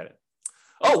 That's where we're headed.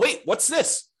 Oh, wait, what's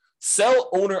this? Sell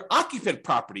owner-occupant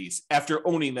properties after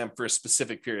owning them for a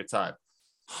specific period of time.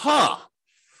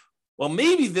 Well,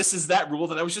 maybe this is that rule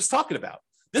that I was just talking about.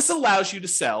 This allows you to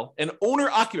sell an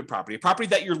owner-occupant property, a property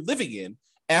that you're living in,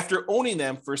 after owning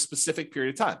them for a specific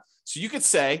period of time. So you could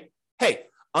say, hey,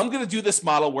 I'm going to do this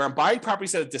model where I'm buying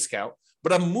properties at a discount,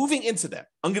 but I'm moving into them.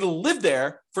 I'm going to live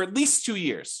there for at least 2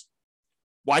 years.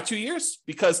 Why 2 years?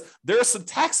 Because there are some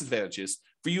tax advantages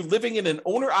for you living in an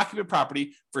owner-occupant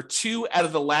property for 2 out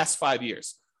of the last 5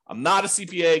 years. I'm not a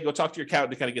CPA. Go talk to your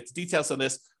accountant to kind of get the details on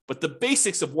this. But the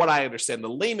basics of what I understand, the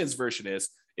layman's version is,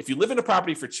 if you live in a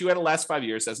property for 2 out of the last 5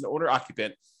 years as an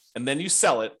owner-occupant, and then you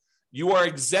sell it, you are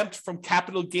exempt from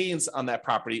capital gains on that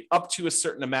property up to a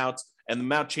certain amount, and the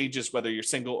amount changes whether you're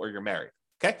single or you're married.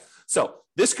 Okay, so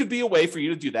this could be a way for you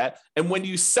to do that. And when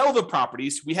you sell the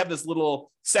properties, we have this little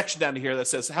section down here that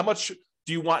says, how much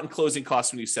do you want in closing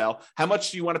costs when you sell? How much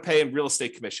do you want to pay in real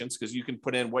estate commissions? Because you can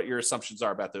put in what your assumptions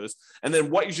are about those. And then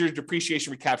what is your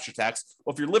depreciation recapture tax?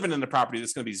 Well, if you're living in the property,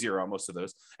 that's going to be zero on most of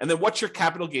those. And then what's your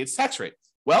capital gains tax rate?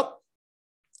 Well,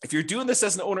 if you're doing this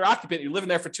as an owner occupant, you're living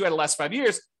there for 2 out of the last 5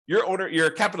 years,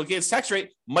 your capital gains tax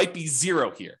rate might be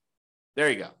zero here. There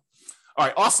you go. All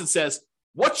right, Austin says,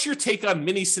 what's your take on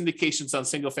mini syndications on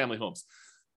single family homes?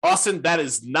 Austin, that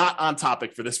is not on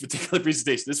topic for this particular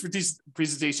presentation. This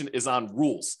presentation is on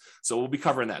rules. So we'll be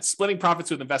covering that. Splitting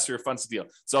profits with investor or funds deal.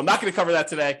 So I'm not going to cover that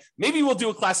today. Maybe we'll do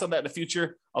a class on that in the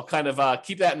future. I'll kind of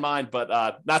keep that in mind, but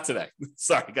not today.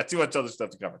 Sorry, got too much other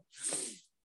stuff to cover.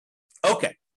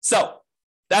 Okay, so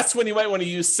that's when you might want to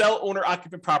use sell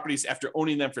owner-occupant properties after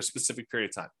owning them for a specific period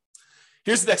of time.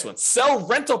 Here's the next one. Sell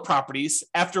rental properties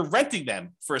after renting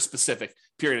them for a specific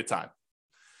period of time.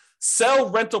 Sell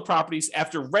rental properties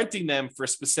after renting them for a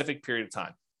specific period of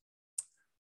time.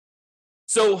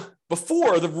 So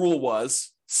before, the rule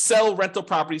was sell rental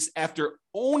properties after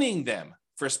owning them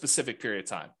for a specific period of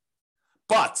time.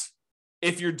 But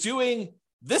if you're doing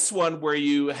this one where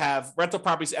you have rental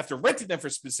properties after renting them for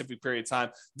a specific period of time,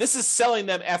 this is selling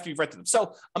them after you've rented them.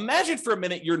 So imagine for a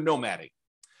minute you're nomading,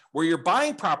 where you're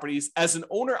buying properties as an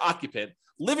owner-occupant,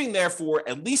 living there for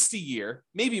at least a year,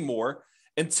 maybe more,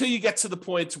 until you get to the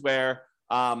point where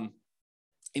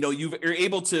you're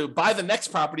able to buy the next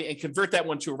property and convert that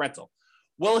one to a rental.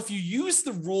 Well, if you use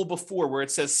the rule before where it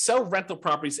says sell rental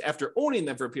properties after owning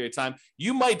them for a period of time,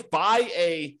 you might buy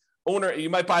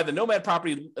the nomad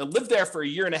property, live there for a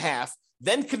year and a half,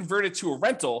 then convert it to a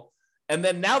rental. And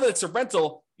then now that it's a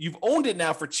rental, you've owned it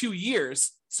now for 2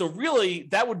 years. So really,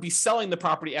 that would be selling the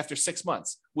property after 6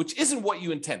 months, which isn't what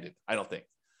you intended, I don't think.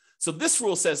 So this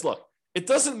rule says, look, it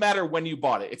doesn't matter when you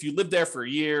bought it. If you lived there for a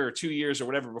year or 2 years or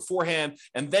whatever beforehand,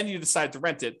 and then you decide to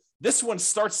rent it, this one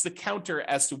starts the counter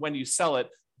as to when you sell it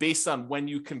based on when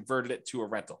you converted it to a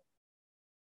rental.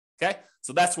 Okay,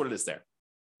 so that's what it is there.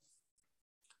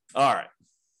 All right.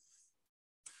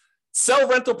 Sell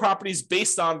rental properties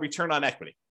based on return on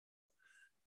equity.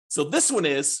 So this one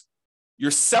is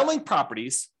you're selling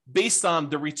properties based on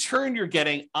the return you're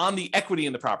getting on the equity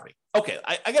in the property. Okay,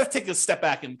 I got to take a step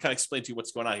back and kind of explain to you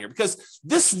what's going on here, because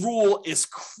this rule is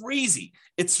crazy.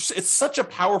 It's such a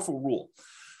powerful rule.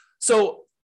 So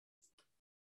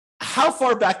how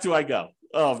far back do I go?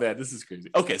 Oh man, this is crazy.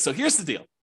 Okay, so here's the deal.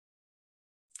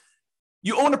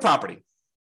 You own a property,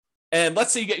 and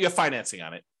let's say you have financing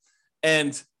on it,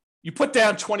 and you put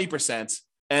down 20%,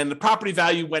 and the property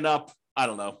value went up,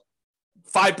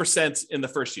 5% in the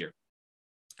first year.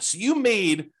 So you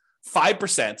made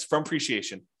 5% from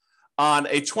appreciation on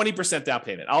a 20% down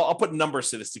payment. I'll put numbers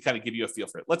to this to kind of give you a feel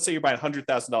for it. Let's say you're buying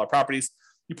 $100,000 properties.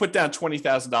 You put down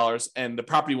 $20,000 and the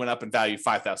property went up in value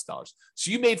 $5,000.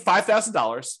 So you made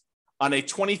 $5,000 on a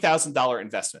 $20,000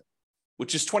 investment,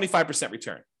 which is 25%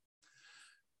 return.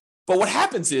 But what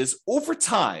happens is over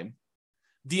time,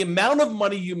 the amount of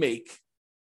money you make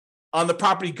on the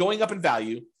property going up in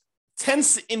value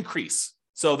tends to increase.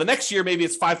 So the next year, maybe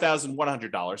it's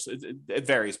 $5,100. It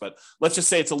varies, but let's just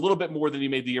say it's a little bit more than you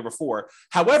made the year before.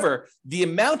 However, the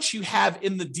amount you have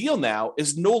in the deal now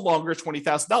is no longer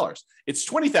 $20,000. It's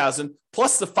 $20,000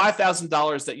 plus the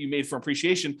 $5,000 that you made from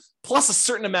appreciation, plus a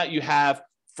certain amount you have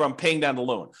from paying down the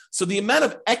loan. So the amount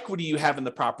of equity you have in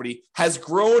the property has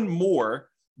grown more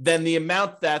than the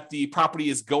amount that the property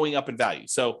is going up in value.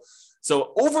 So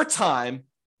over time,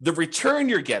 the return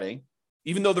you're getting,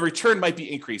 even though the return might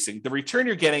be increasing, the return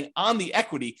you're getting on the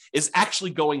equity is actually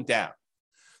going down.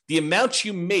 The amount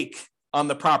you make on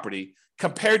the property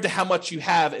compared to how much you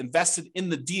have invested in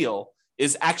the deal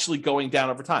is actually going down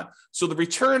over time. So the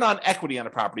return on equity on a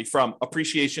property from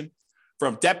appreciation,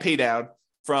 from debt pay down,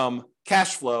 from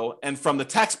cash flow and from the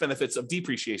tax benefits of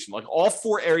depreciation. Like all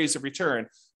four areas of return,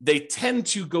 they tend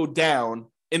to go down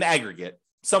in aggregate.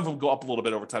 Some of them go up a little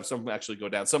bit over time. Some of them actually go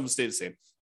down. Some of them stay the same.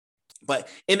 But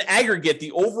in aggregate,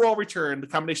 the overall return, the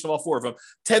combination of all four of them,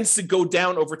 tends to go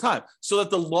down over time. So that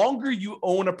the longer you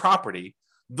own a property,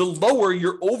 the lower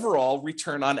your overall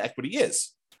return on equity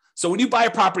is. So when you buy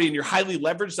a property and you're highly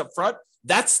leveraged up front,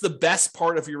 that's the best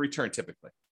part of your return typically.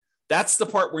 That's the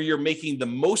part where you're making the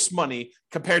most money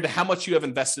compared to how much you have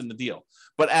invested in the deal.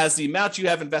 But as the amount you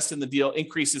have invested in the deal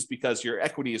increases because your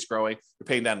equity is growing, you're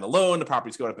paying down the loan, the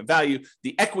property's going up in value,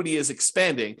 the equity is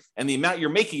expanding, and the amount you're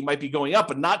making might be going up,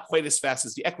 but not quite as fast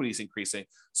as the equity is increasing.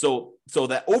 So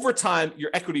that over time, your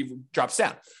equity drops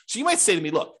down. So you might say to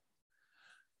me, look,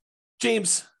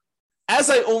 James, as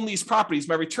I own these properties,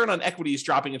 my return on equity is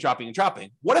dropping and dropping and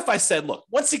dropping. What if I said, look,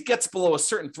 once it gets below a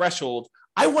certain threshold,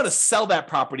 I want to sell that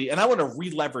property and I want to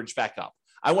re-leverage back up.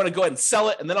 I want to go ahead and sell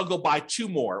it, and then I'll go buy two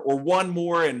more or one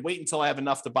more and wait until I have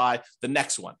enough to buy the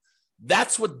next one.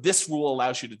 That's what this rule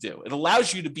allows you to do. It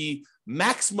allows you to be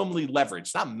maximally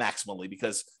leveraged, not maximally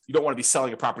because you don't want to be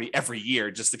selling a property every year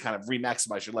just to kind of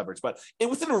re-maximize your leverage, but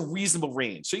within a reasonable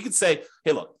range. So you can say,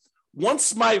 hey, look,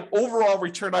 once my overall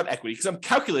return on equity, because I'm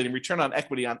calculating return on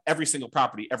equity on every single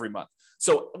property every month.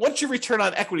 So once your return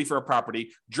on equity for a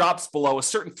property drops below a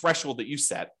certain threshold that you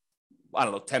set, I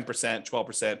don't know, 10%,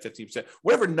 12%, 15%,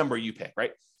 whatever number you pick,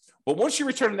 right? But once your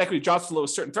return on equity drops below a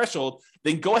certain threshold,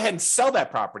 then go ahead and sell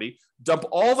that property, dump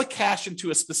all the cash into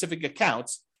a specific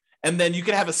account, and then you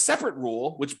can have a separate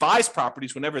rule which buys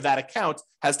properties whenever that account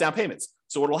has down payments.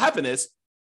 So what will happen is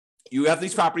you have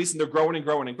these properties and they're growing and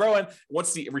growing and growing.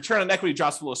 Once the return on equity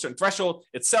drops below a certain threshold,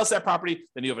 it sells that property.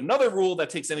 Then you have another rule that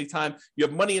takes any time. You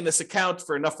have money in this account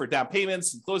for enough for down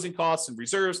payments and closing costs and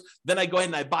reserves. Then I go ahead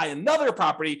and I buy another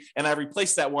property and I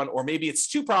replace that one. Or maybe it's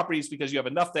two properties because you have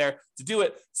enough there to do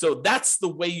it. So that's the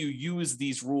way you use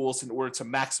these rules in order to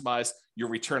maximize your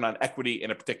return on equity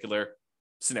in a particular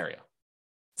scenario.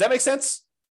 Does that make sense?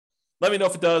 Let me know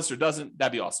if it does or doesn't.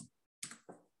 That'd be awesome.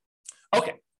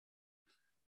 Okay.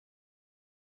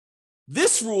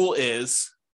 This rule is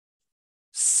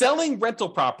selling rental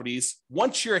properties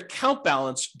once your account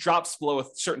balance drops below a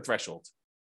certain threshold.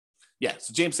 Yeah,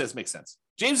 so James says makes sense.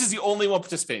 James is the only one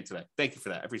participating today. Thank you for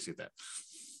that. I appreciate that.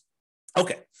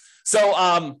 Okay,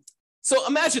 so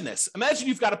imagine this. Imagine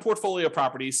you've got a portfolio of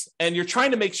properties and you're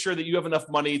trying to make sure that you have enough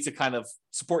money to kind of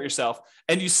support yourself,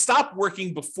 and you stop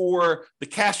working before the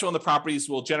cash flow on the properties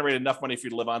will generate enough money for you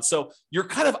to live on. So you're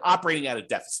kind of operating at a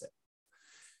deficit.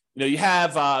 You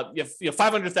have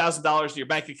 $500,000 in your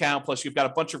bank account, plus you've got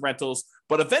a bunch of rentals,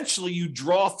 but eventually you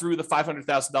draw through the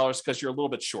 $500,000 because you're a little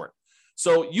bit short.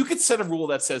 So you could set a rule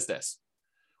that says this: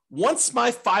 once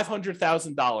my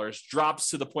 $500,000 drops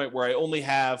to the point where I only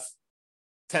have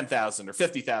 $10,000 or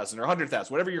 $50,000 or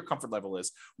 $100,000, whatever your comfort level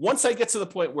is, once I get to the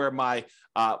point where my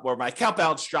account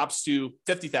balance drops to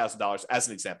 $50,000, as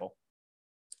an example,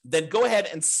 then go ahead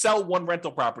and sell one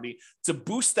rental property to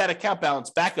boost that account balance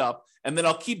back up. And then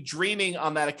I'll keep draining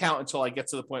on that account until I get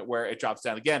to the point where it drops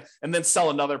down again, and then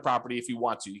sell another property if you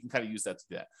want to. You can kind of use that to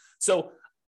do that. So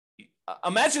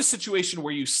imagine a situation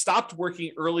where you stopped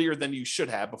working earlier than you should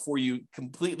have before you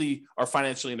completely are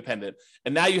financially independent.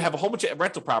 And now you have a whole bunch of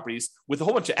rental properties with a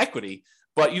whole bunch of equity,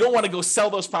 but you don't want to go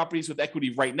sell those properties with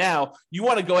equity right now. You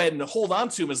want to go ahead and hold on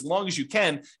to them as long as you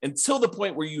can until the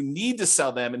point where you need to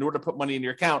sell them in order to put money in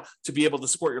your account to be able to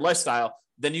support your lifestyle.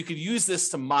 Then you could use this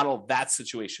to model that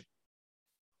situation.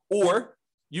 Or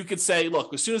you could say,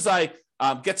 look, as soon as I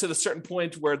get to the certain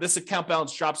point where this account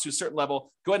balance drops to a certain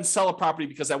level, go ahead and sell a property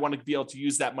because I want to be able to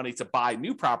use that money to buy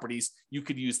new properties. You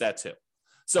could use that too.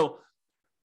 So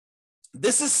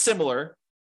this is similar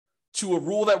to a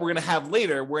rule that we're going to have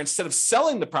later, where instead of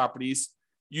selling the properties,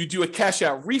 you do a cash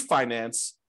out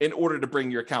refinance in order to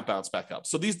bring your account balance back up.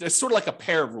 So they're sort of like a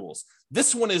pair of rules.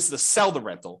 This one is to sell the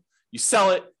rental. You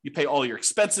sell it, you pay all your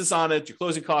expenses on it, your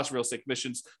closing costs, real estate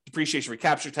commissions, depreciation,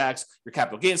 recapture tax, your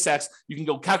capital gains tax. You can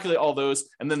go calculate all those,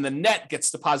 and then the net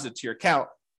gets deposited to your account.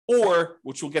 Or,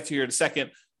 which we'll get to here in a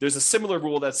second, there's a similar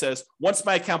rule that says, once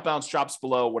my account balance drops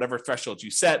below whatever threshold you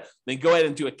set, then go ahead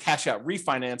and do a cash out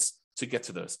refinance to get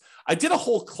to those. I did a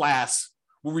whole class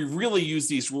where we really use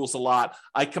these rules a lot.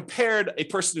 I compared a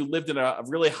person who lived in a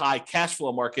really high cash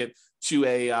flow market to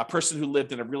a person who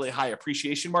lived in a really high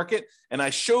appreciation market. And I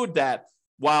showed that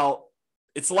while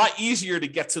it's a lot easier to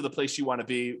get to the place you want to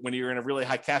be when you're in a really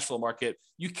high cash flow market,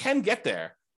 you can get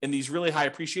there in these really high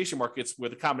appreciation markets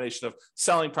with a combination of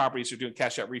selling properties or doing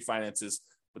cash out refinances.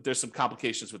 But there's some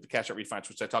complications with the cash out refinance,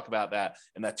 which I talk about that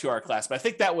in that 2-hour class. But I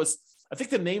think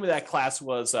the name of that class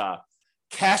was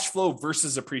cash flow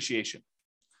versus appreciation.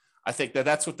 I think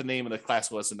that's what the name of the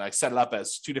class was. And I set it up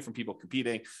as two different people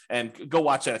competing, and go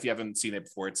watch that if you haven't seen it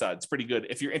before. It's pretty good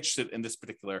if you're interested in this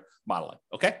particular modeling.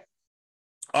 Okay.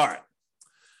 All right.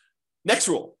 Next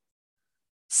rule: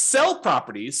 sell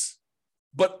properties,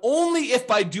 but only if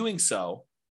by doing so,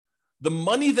 the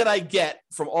money that I get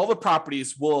from all the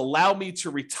properties will allow me to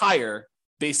retire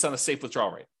based on a safe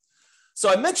withdrawal rate. So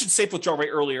I mentioned safe withdrawal rate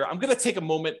earlier. I'm going to take a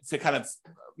moment to kind of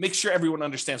make sure everyone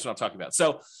understands what I'm talking about.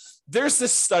 So there's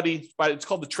this study, it's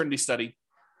called the Trinity study.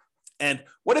 And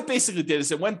what it basically did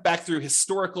is it went back through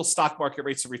historical stock market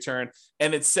rates of return.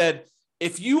 And it said,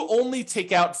 if you only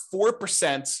take out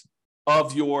 4%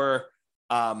 of your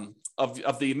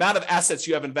of the amount of assets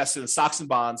you have invested in stocks and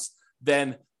bonds,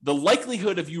 then the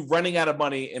likelihood of you running out of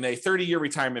money in a 30-year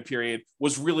retirement period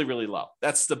was really, really low.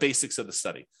 That's the basics of the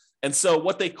study. And so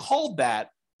what they called that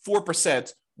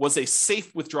 4% was a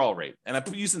safe withdrawal rate. And I'm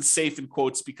using safe in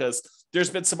quotes because there's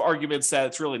been some arguments that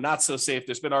it's really not so safe.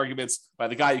 There's been arguments by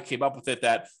the guy who came up with it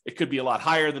that it could be a lot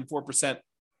higher than 4%.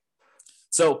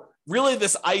 So really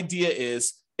this idea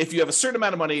is, if you have a certain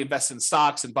amount of money invested in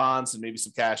stocks and bonds and maybe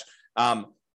some cash,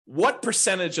 what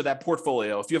percentage of that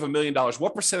portfolio, if you have $1 million,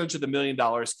 what percentage of the $1 million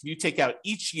can you take out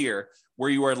each year where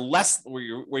you are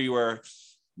where you are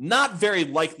not very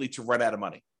likely to run out of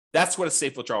money? That's what a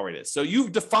safe withdrawal rate is. So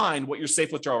you've defined what your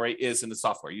safe withdrawal rate is in the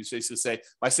software. You basically say,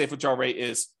 my safe withdrawal rate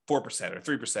is 4% or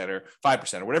 3% or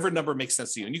 5% or whatever number makes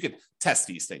sense to you. And you can test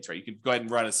these things, right? You can go ahead and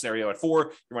run a scenario at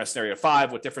 4, you run a scenario at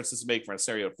 5. What difference does it make? Run a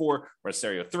scenario at 4, run a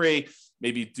scenario at 3,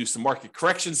 maybe do some market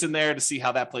corrections in there to see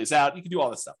how that plays out. You can do all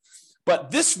this stuff.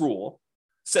 But this rule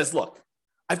says, look,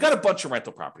 I've got a bunch of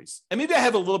rental properties, and maybe I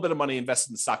have a little bit of money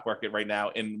invested in the stock market right now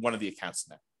in one of the accounts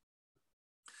in there.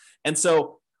 And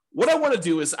so what I want to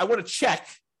do is I want to check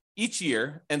each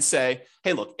year and say,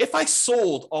 hey, look, if I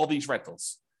sold all these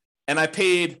rentals and I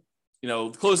paid,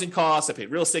 closing costs, I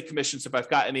paid real estate commissions if I've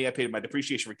got any, I paid my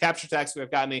depreciation recapture tax if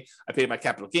I've got any, I paid my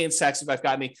capital gains tax if I've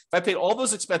got any. If I paid all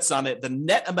those expenses on it, the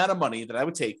net amount of money that I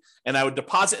would take and I would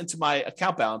deposit into my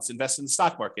account balance, invest in the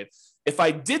stock market. If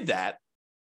I did that,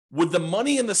 would the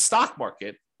money in the stock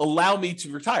market allow me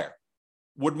to retire?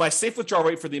 Would my safe withdrawal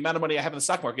rate for the amount of money I have in the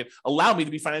stock market allow me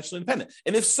to be financially independent?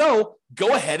 And if so,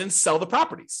 go ahead and sell the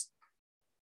properties.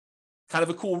 Kind of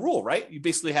a cool rule, right? You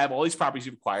basically have all these properties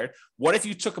you've acquired. What if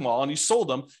you took them all and you sold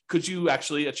them? Could you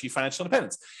actually achieve financial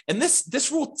independence? And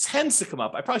this rule tends to come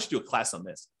up. I probably should do a class on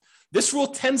this. This rule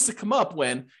tends to come up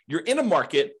when you're in a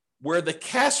market where the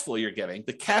cash flow you're getting,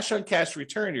 the cash on cash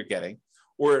return you're getting,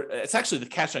 or it's actually the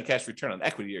cash on cash return on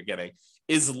equity you're getting,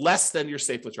 is less than your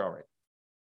safe withdrawal rate.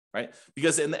 Right?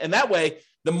 Because in that way,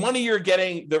 the money you're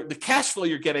getting, the cash flow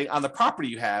you're getting on the property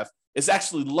you have is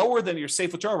actually lower than your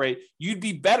safe withdrawal rate. You'd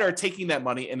be better taking that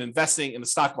money and investing in the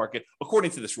stock market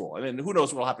according to this rule. And then who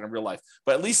knows what will happen in real life.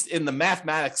 But at least in the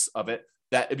mathematics of it,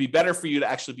 that it'd be better for you to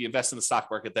actually be invested in the stock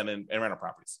market than in rental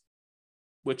properties,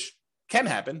 which can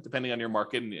happen depending on your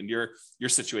market and your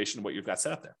situation and what you've got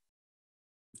set up there.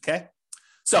 Okay?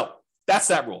 So that's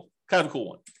that rule. Kind of a cool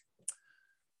one.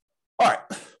 All right.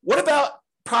 What about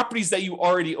properties that you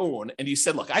already own? And you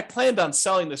said, look, I planned on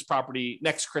selling this property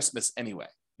next Christmas anyway.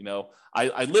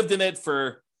 I lived in it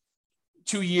for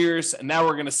 2 years and now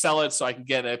we're going to sell it so I can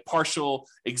get a partial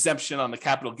exemption on the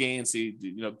capital gains.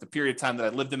 The period of time that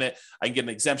I lived in it, I can get an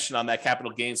exemption on that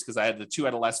capital gains because I had the 2 out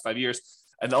of the last 5 years.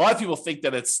 And a lot of people think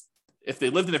that if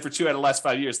they lived in it for 2 out of the last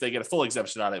 5 years, they get a full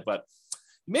exemption on it. But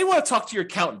you may want to talk to your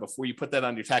accountant before you put that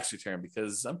on your tax return,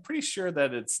 because I'm pretty sure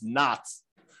that it's not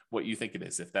what you think it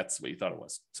is, if that's what you thought it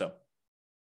was. So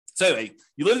anyway,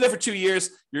 you lived there for 2 years.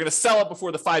 You're going to sell it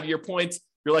before the 5-year point.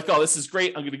 You're like, oh, this is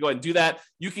great. I'm going to go ahead and do that.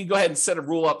 You can go ahead and set a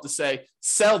rule up to say,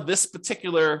 sell this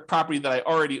particular property that I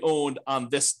already owned on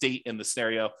this date in the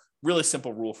scenario. Really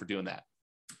simple rule for doing that.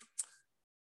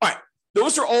 All right.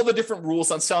 Those are all the different rules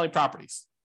on selling properties.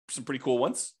 Some pretty cool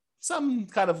ones. Some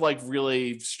kind of like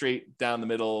really straight down the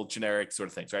middle, generic sort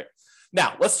of things, right?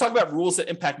 Now, let's talk about rules that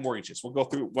impact mortgages. We'll go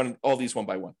through all these one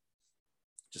by one.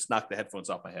 Just knock the headphones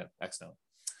off my head accidentally.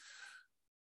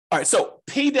 All right, so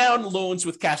pay down loans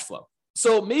with cash flow.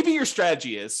 So maybe your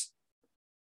strategy is,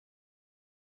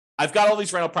 I've got all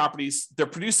these rental properties. They're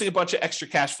producing a bunch of extra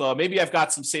cash flow. Maybe I've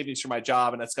got some savings for my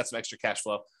job and that's got some extra cash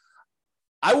flow.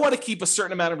 I want to keep a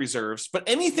certain amount of reserves, but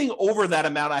anything over that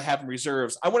amount I have in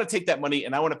reserves, I want to take that money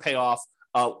and I want to pay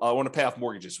off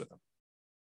mortgages with them.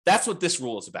 That's what this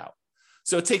rule is about.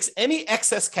 So it takes any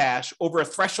excess cash over a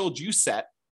threshold you set,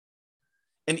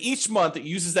 and each month it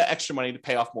uses that extra money to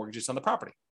pay off mortgages on the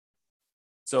property.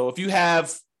 So if you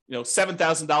have,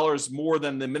 $7,000 more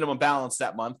than the minimum balance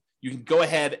that month, you can go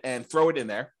ahead and throw it in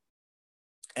there.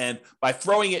 And by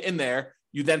throwing it in there,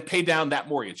 you then pay down that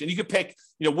mortgage. And you can pick,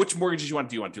 which mortgages you want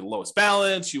to do. You want to do the lowest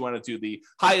balance, you want to do the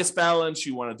highest balance,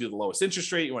 you want to do the lowest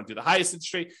interest rate, you want to do the highest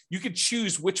interest rate. You can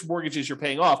choose which mortgages you're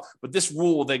paying off, but this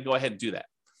rule will then go ahead and do that.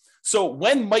 So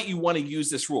when might you want to use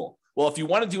this rule? Well, if you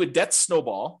want to do a debt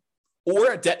snowball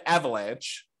or a debt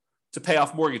avalanche to pay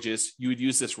off mortgages, you would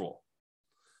use this rule.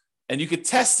 And you could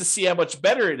test to see how much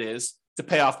better it is to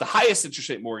pay off the highest interest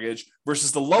rate mortgage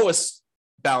versus the lowest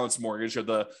balance mortgage or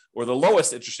the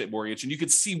lowest interest rate mortgage. And you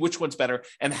could see which one's better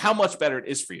and how much better it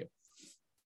is for you.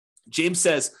 James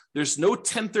says there's no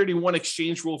 1031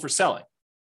 exchange rule for selling.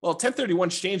 Well, 1031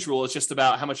 exchange rule is just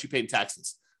about how much you pay in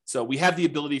taxes. So we have the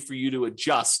ability for you to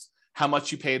adjust how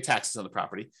much you pay in taxes on the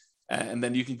property. And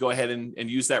then you can go ahead and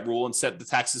use that rule and set the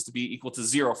taxes to be equal to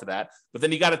 0 for that. But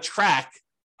then you got to track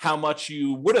how much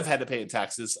you would have had to pay in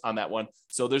taxes on that one.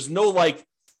 So there's no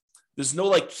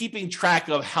keeping track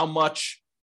of how much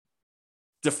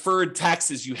deferred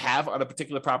taxes you have on a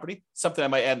particular property, something I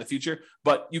might add in the future,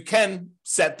 but you can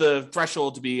set the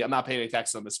threshold to be, I'm not paying any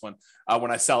taxes on this one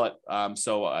when I sell it.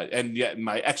 And yet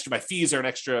my fees are an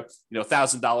extra,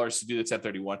 $1,000 to do the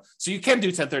 1031. So you can do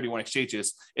 1031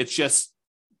 exchanges. It's just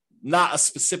not a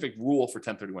specific rule for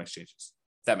 1031 exchanges.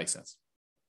 If that makes sense.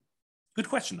 Good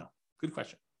question though. Good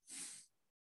question.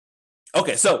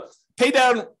 Okay. So pay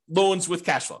down loans with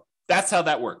cash flow. That's how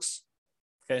that works.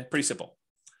 Okay. Pretty simple.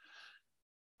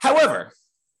 However,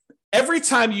 every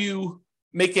time you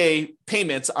make a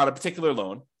payment on a particular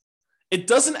loan, it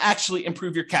doesn't actually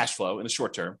improve your cash flow in the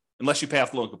short term, unless you pay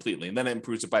off the loan completely, and then it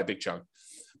improves it by a big chunk.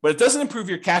 But it doesn't improve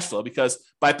your cash flow because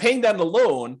by paying down the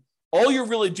loan, all you're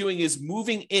really doing is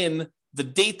moving in the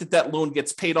date that loan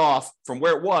gets paid off from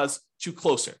where it was to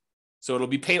closer. So it'll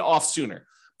be paid off sooner.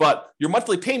 But your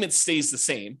monthly payment stays the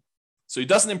same. So it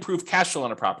doesn't improve cash flow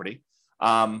on a property.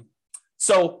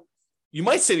 So you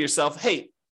might say to yourself, hey,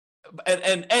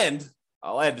 and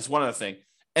I'll add this one other thing.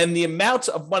 And the amount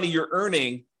of money you're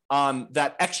earning on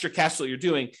that extra cash flow you're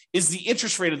doing is the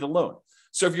interest rate of the loan.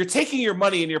 So if you're taking your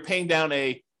money and you're paying down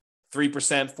a 3%,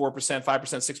 4%, 5%,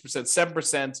 6%,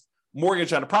 7%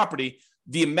 mortgage on a property,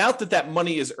 the amount that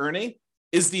money is earning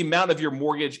is the amount of your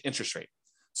mortgage interest rate.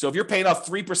 So if you're paying off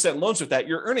 3% loans with that,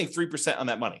 you're earning 3% on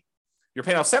that money. You're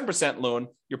paying off 7% loan,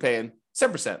 you're paying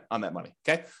 7% on that money.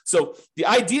 Okay. So the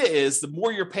idea is the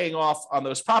more you're paying off on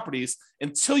those properties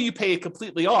until you pay it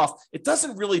completely off, it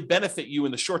doesn't really benefit you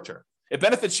in the short term. It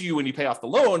benefits you when you pay off the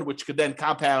loan, which could then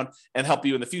compound and help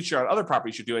you in the future on other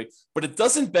properties you're doing, but it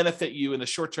doesn't benefit you in the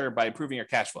short term by improving your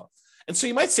cash flow. And so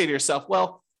you might say to yourself,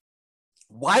 well,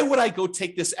 why would I go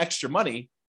take this extra money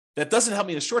that doesn't help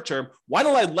me in the short term? Why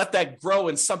don't I let that grow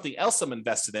in something else I'm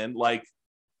invested in, like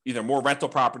either more rental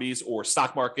properties or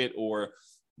stock market or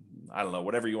I don't know,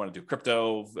 whatever you want to do,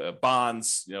 crypto,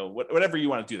 bonds, whatever you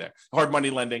want to do there, hard money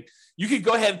lending. You could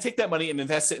go ahead and take that money and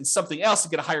invest it in something else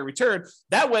and get a higher return.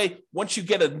 That way, once you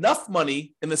get enough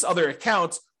money in this other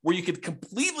account where you could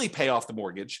completely pay off the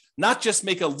mortgage, not just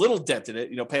make a little dent in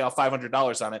it, pay off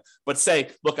 $500 on it, but say,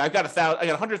 look, I got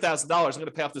 $100,000. I'm going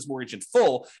to pay off this mortgage in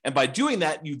full. And by doing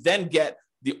that, you then get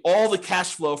all the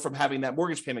cash flow from having that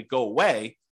mortgage payment go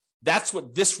away. That's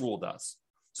what this rule does.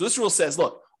 So this rule says,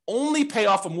 look, only pay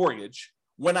off a mortgage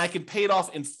when I can pay it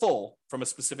off in full from a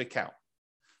specific account.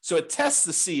 So it tests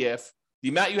to see if the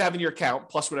amount you have in your account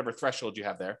plus whatever threshold you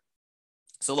have there.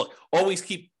 So look, always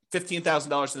keep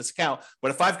 $15,000 in this account.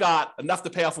 But if I've got enough to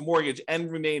pay off a mortgage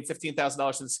and remain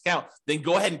 $15,000 in this account, then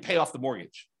go ahead and pay off the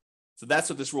mortgage. So that's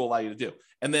what this rule allows you to do.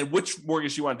 And then which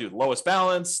mortgage you want to do, the lowest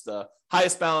balance, the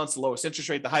highest balance, the lowest interest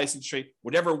rate, the highest interest rate,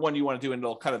 whatever one you want to do, and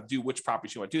it'll kind of do which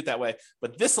properties you want to do it that way.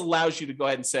 But this allows you to go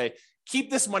ahead and say,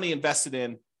 keep this money invested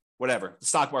in whatever, the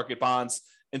stock market, bonds,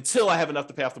 until I have enough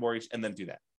to pay off the mortgage, and then do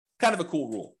that. Kind of a cool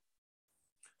rule.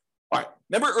 All right.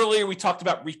 Remember earlier we talked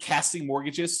about recasting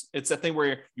mortgages? It's that thing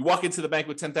where you walk into the bank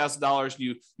with $10,000,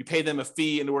 you pay them a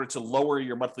fee in order to lower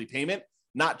your monthly payment,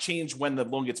 not change when the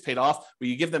loan gets paid off, but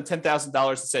you give them $10,000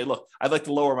 and say, look, I'd like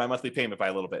to lower my monthly payment by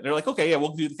a little bit. And they're like, okay, yeah,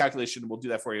 we'll do the calculation and we'll do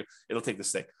that for you. It'll take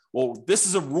this thing. Well, this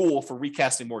is a rule for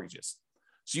recasting mortgages.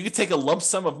 So you could take a lump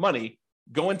sum of money,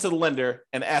 go into the lender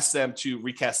and ask them to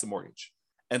recast the mortgage.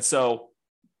 And so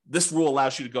this rule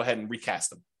allows you to go ahead and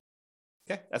recast them.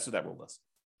 Okay, that's what that rule does.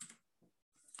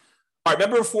 All right,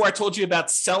 remember before I told you about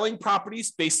selling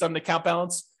properties based on the account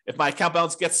balance? If my account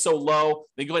balance gets so low,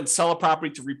 then go ahead and sell a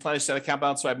property to replenish that account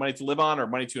balance so I have money to live on or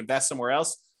money to invest somewhere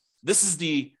else. This is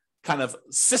the kind of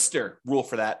sister rule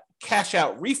for that, cash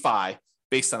out refi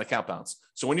based on account balance.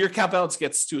 So when your account balance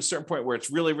gets to a certain point where it's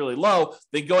really, really low,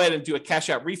 then go ahead and do a cash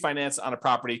out refinance on a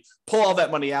property, pull all that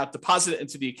money out, deposit it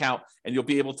into the account, and you'll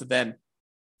be able to then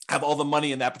have all the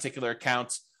money in that particular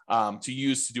account to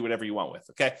use to do whatever you want with.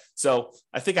 Okay. So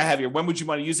I think I have here, when would you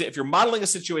want to use it? If you're modeling a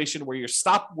situation where you're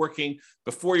stopped working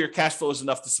before your cash flow is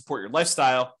enough to support your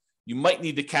lifestyle, you might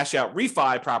need to cash out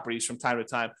refi properties from time to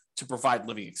time to provide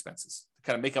living expenses, to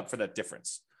kind of make up for that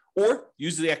difference. Or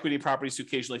use the equity properties to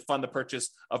occasionally fund the purchase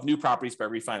of new properties by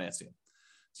refinancing them.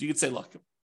 So you could say, look,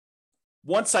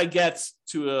 once I get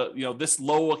to this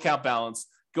low account balance,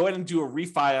 go ahead and do a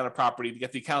refi on a property to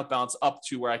get the account balance up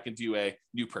to where I can do a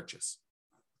new purchase.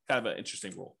 Kind of an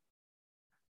interesting rule.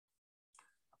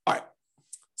 All right.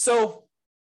 So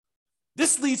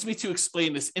this leads me to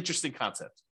explain this interesting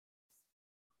concept.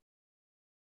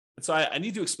 And so I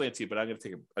need to explain it to you, but I'm going to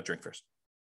take a drink first.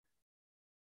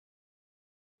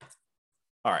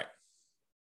 All right.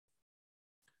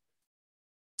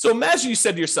 So imagine you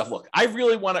said to yourself, look, I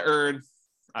really want to earn,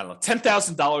 I don't know,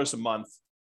 $10,000 a month.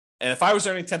 And if I was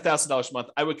earning $10,000 a month,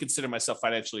 I would consider myself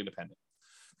financially independent,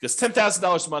 because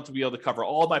 $10,000 a month would be able to cover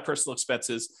all of my personal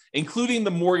expenses, including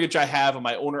the mortgage I have on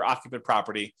my owner-occupant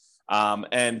property,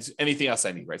 and anything else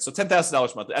I need, right? So $10,000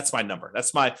 a month, that's my number.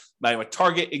 That's my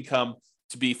target income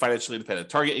to be financially independent,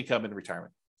 target income in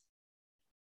retirement.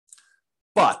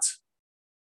 But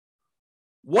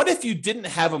what if you didn't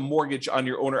have a mortgage on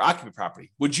your owner-occupant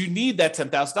property? Would you need that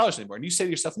 $10,000 anymore? And you say to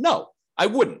yourself, no, I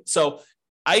wouldn't. So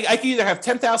I can either have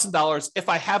 $10,000 if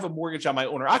I have a mortgage on my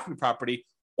owner-occupant property,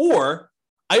 or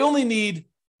I only need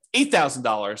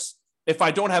 $8,000 if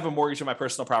I don't have a mortgage on my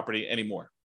personal property anymore.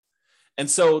 And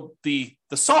so the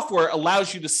software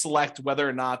allows you to select whether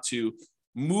or not to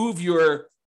move your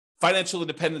financial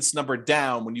independence number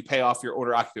down when you pay off your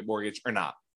owner-occupant mortgage or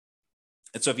not.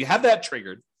 And so if you have that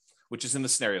triggered, which is in the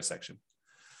scenario section,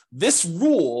 this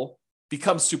rule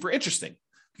becomes super interesting,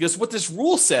 because what this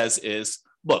rule says is,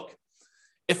 look,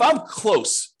 if I'm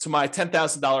close to my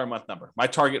 $10,000 a month number, my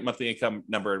target monthly income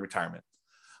number in retirement,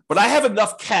 but I have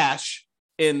enough cash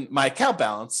in my account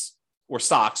balance or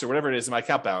stocks or whatever it is in my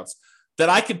account balance that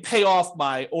I could pay off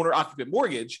my owner-occupant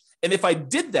mortgage, and if I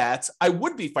did that, I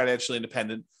would be financially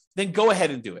independent, then go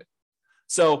ahead and do it.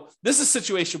 So this is a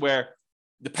situation where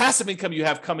the passive income you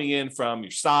have coming in from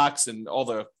your stocks and all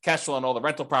the cash flow and all the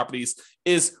rental properties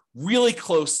is really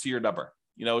close to your number.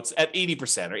 It's at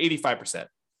 80% or 85%.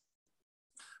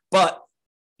 But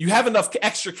you have enough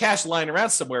extra cash lying around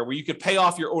somewhere where you could pay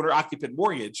off your owner-occupant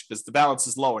mortgage because the balance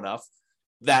is low enough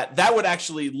that would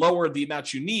actually lower the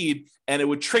amount you need, and it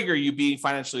would trigger you being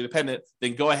financially independent.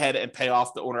 Then go ahead and pay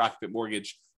off the owner-occupant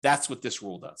mortgage. That's what this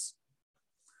rule does.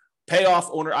 Pay off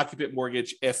owner-occupant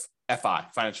mortgage if FI,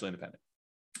 financially independent.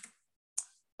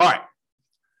 All right.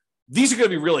 These are going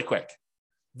to be really quick.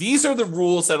 These are the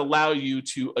rules that allow you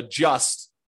to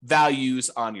adjust values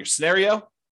on your scenario,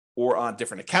 or on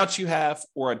different accounts you have,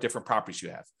 or on different properties you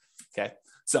have. Okay.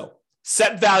 So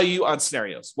set value on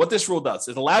scenarios. What this rule does,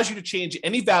 it allows you to change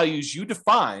any values you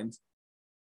defined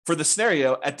for the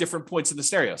scenario at different points in the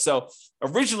scenario. So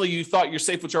originally you thought your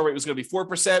safe withdrawal rate was going to be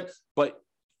 4%, but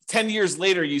 10 years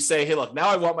later you say, hey, look, now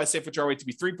I want my safe withdrawal rate to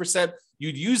be 3%.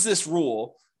 You'd use this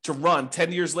rule to run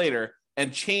 10 years later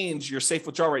and change your safe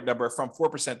withdrawal rate number from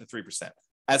 4% to 3%,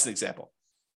 as an example.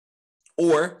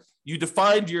 Or you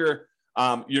defined your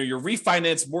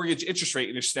refinance mortgage interest rate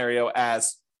in your scenario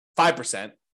as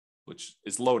 5%, which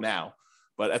is low now,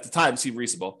 but at the time seemed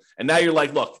reasonable. And now you're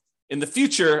like, look, in the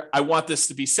future, I want this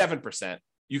to be 7%.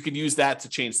 You can use that to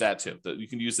change that too. You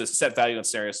can use this set value on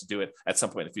scenarios to do it at some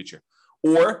point in the future.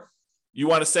 Or you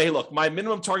want to say, look, my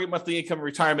minimum target monthly income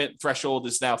retirement threshold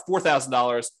is now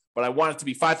 $4,000, but I want it to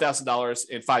be $5,000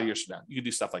 in 5 years from now. You can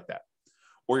do stuff like that.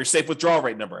 Or your safe withdrawal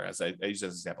rate number, as I use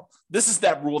as an example. This is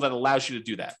that rule that allows you to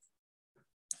do that.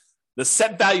 The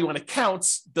set value on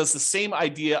accounts does the same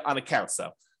idea on accounts,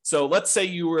 though. So let's say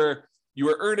you were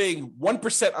earning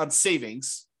 1% on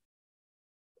savings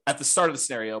at the start of the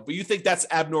scenario, but you think that's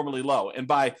abnormally low. And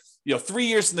by 3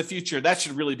 years in the future, that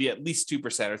should really be at least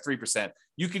 2% or 3%.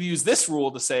 You could use this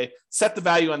rule to say, set the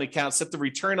value on the account, set the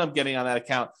return I'm getting on that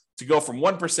account to go from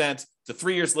 1% to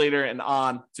 3 years later and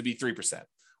on to be 3%.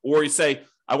 Or you say,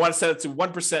 I want to set it to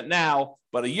 1% now,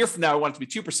 but a year from now, I want it to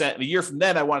be 2%. And a year from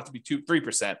then, I want it to be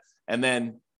 3%. And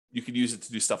then you could use it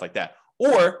to do stuff like that.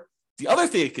 Or the other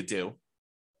thing it could do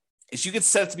is you could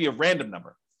set it to be a random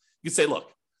number. You could say,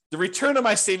 look, the return on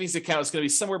my savings account is going to be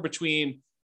somewhere between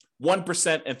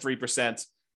 1% and 3%.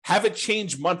 Have it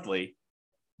change monthly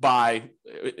by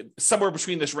somewhere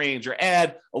between this range, or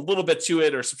add a little bit to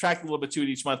it or subtract a little bit to it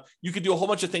each month. You could do a whole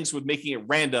bunch of things with making it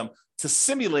random to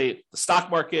simulate the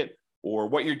stock market, or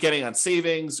what you're getting on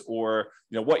savings, or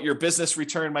what your business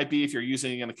return might be if you're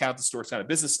using an account to store kind of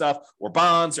business stuff, or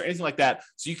bonds, or anything like that.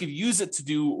 So you could use it to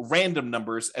do random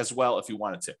numbers as well if you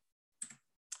wanted to.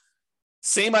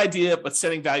 Same idea, but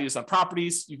setting values on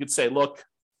properties. You could say, look,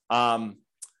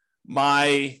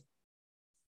 my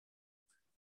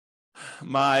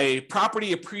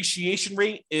property appreciation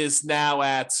rate is now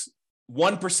at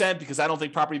 1% because I don't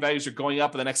think property values are going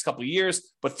up in the next couple of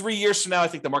years. But 3 years from now, I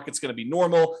think the market's going to be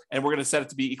normal, and we're going to set it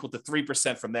to be equal to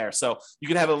 3% from there. So you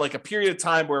can have a period of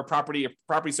time where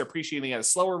properties are appreciating at a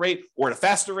slower rate or at a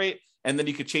faster rate, and then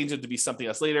you could change it to be something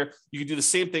else later. You can do the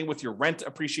same thing with your rent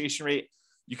appreciation rate.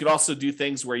 You could also do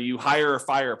things where you hire or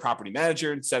fire a property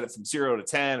manager and set it from 0 to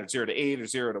 10 or 0 to 8 or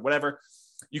 0 to whatever.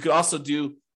 You could also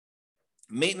do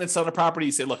maintenance on a property.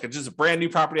 You say, look, it's just a brand new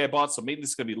property I bought, so maintenance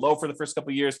is going to be low for the first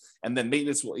couple of years, and then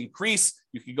maintenance will increase.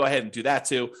 You can go ahead and do that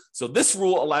too. So this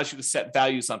rule allows you to set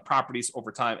values on properties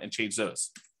over time and change those.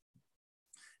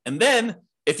 And then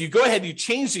if you go ahead and you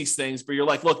change these things, but you're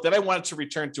like, look, then I want it to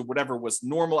return to whatever was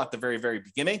normal at the very, very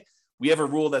beginning, we have a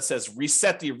rule that says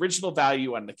reset the original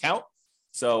value on an account.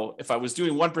 So if I was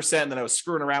doing 1% and then I was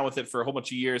screwing around with it for a whole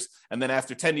bunch of years, and then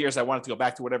after 10 years, I wanted to go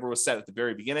back to whatever was set at the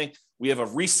very beginning, we have a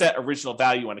reset original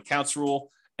value on accounts rule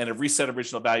and a reset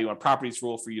original value on properties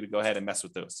rule for you to go ahead and mess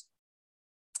with those.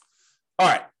 All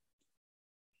right.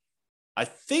 I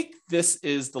think this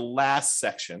is the last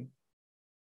section.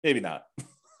 Maybe not.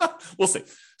 We'll see.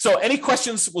 So any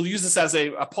questions? We'll use this as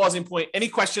a pausing point. Any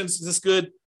questions? Is this good?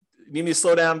 You need me to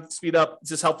slow down, speed up? Is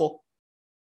this helpful?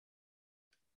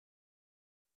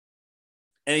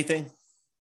 Anything?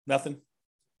 Nothing?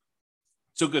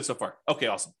 So good so far. Okay,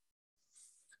 awesome.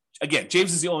 Again,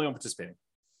 James is the only one participating.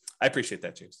 I appreciate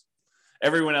that, James.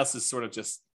 Everyone else is sort of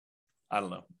just, I don't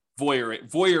know,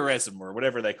 voyeurism or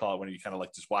whatever they call it when you kind of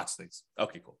like just watch things.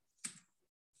 Okay, cool.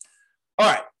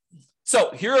 All right.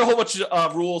 So here are a whole bunch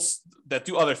of rules that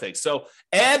do other things. So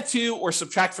add to or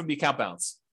subtract from the account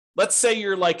balance. Let's say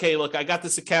you're like, hey, look, I got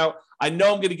this account. I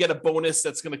know I'm going to get a bonus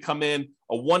that's going to come in,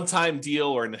 a one-time deal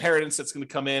or an inheritance that's going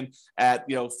to come in at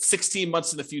 16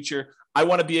 months in the future. I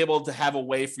want to be able to have a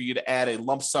way for you to add a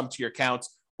lump sum to your account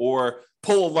or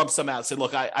pull a lump sum out and say,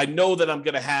 look, I know that I'm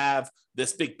going to have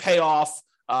this big payoff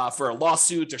for a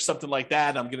lawsuit or something like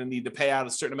that. I'm going to need to pay out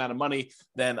a certain amount of money.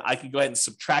 Then I can go ahead and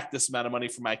subtract this amount of money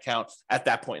from my account at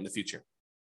that point in the future.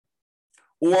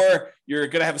 Or you're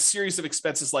going to have a series of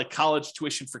expenses like college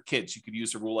tuition for kids. You could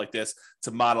use a rule like this to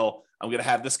model, I'm going to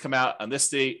have this come out on this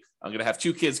date. I'm going to have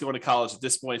 2 kids going to college at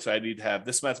this point, so I need to have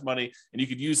this much money. And you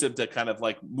could use them to kind of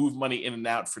like move money in and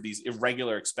out for these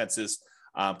irregular expenses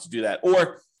to do that.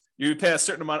 Or you pay a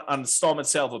certain amount on installment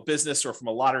sale of a business or from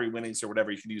a lottery winnings or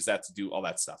whatever. You can use that to do all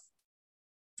that stuff.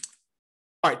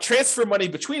 All right, transfer money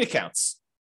between accounts.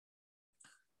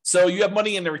 So you have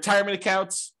money in the retirement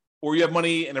accounts, or you have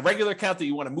money in a regular account that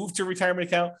you want to move to a retirement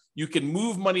account. You can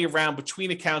move money around between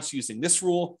accounts using this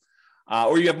rule.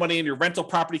 Or you have money in your rental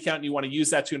property account and you want to use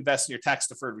that to invest in your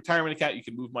tax-deferred retirement account. You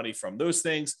can move money from those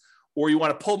things. Or you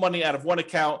want to pull money out of one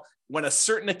account when a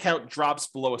certain account drops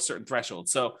below a certain threshold.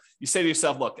 So you say to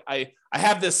yourself, look, I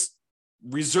have this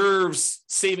reserves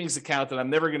savings account that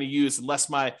I'm never going to use unless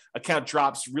my account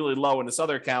drops really low in this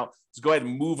other account. So go ahead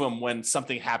and move them when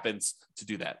something happens to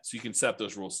do that. So you can set up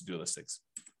those rules to do those things.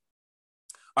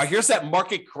 All right, here's that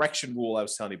market correction rule I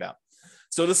was telling you about.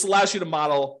 So this allows you to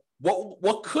model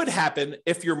what could happen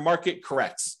if your market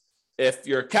corrects. If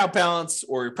your account balance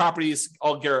or your properties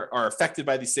all are affected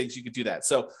by these things, you could do that.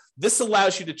 So this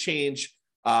allows you to change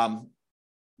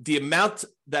the amount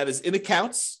that is in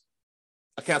accounts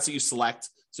that you select.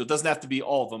 So it doesn't have to be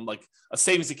all of them. Like a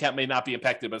savings account may not be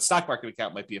impacted, but a stock market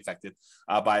account might be affected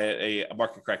by a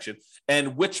market correction.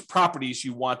 And which properties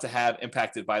you want to have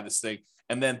impacted by this thing,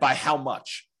 and then by how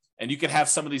much. And you can have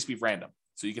some of these be random.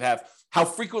 So you can have how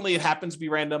frequently it happens be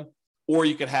random, or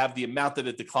you can have the amount that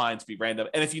it declines be random.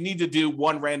 And if you need to do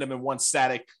one random and one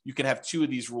static, you can have 2 of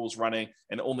these rules running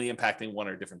and only impacting one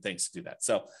or different things to do that.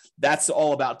 So that's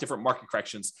all about different market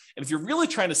corrections. And if you're really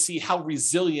trying to see how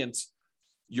resilient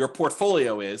your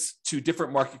portfolio is to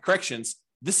different market corrections,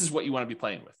 this is what you want to be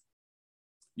playing with.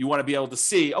 You want to be able to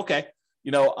see, okay,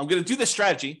 I'm going to do this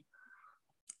strategy.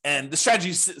 And the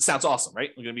strategy sounds awesome, right?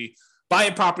 I'm going to be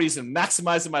buying properties and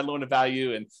maximizing my loan to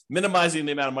value and minimizing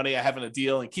the amount of money I have in a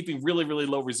deal and keeping really, really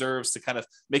low reserves to kind of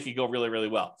make it go really, really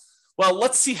well. Well,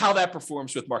 let's see how that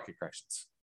performs with market corrections.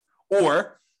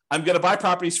 Or I'm going to buy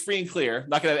properties free and clear,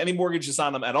 not going to have any mortgages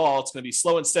on them at all. It's going to be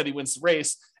slow and steady wins the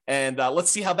race. And let's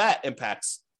see how that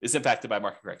is impacted by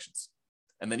market corrections.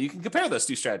 And then you can compare those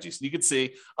 2 strategies. And you can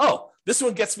see, oh, this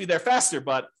one gets me there faster,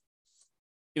 but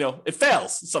it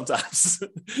fails sometimes.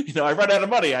 I run out of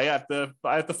money. I have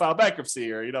to file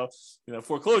bankruptcy or,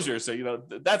 foreclosure. So,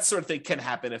 that sort of thing can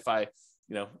happen if I,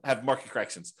 have market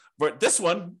corrections. But this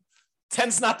one,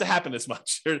 tends not to happen as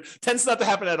much, or tends not to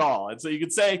happen at all. And so you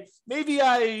could say, maybe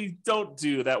I don't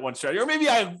do that one strategy, or maybe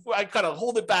I kind of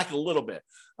hold it back a little bit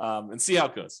and see how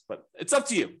it goes. But it's up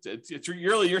to you. It's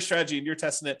really your strategy, and you're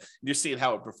testing it, and you're seeing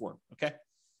how it performs. Okay.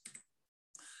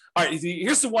 All right,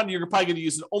 here's the one you're probably going to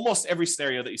use in almost every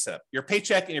scenario that you set up: your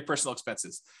paycheck and your personal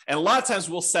expenses. And a lot of times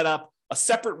we'll set up a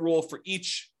separate rule for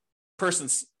each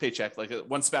person's paycheck, like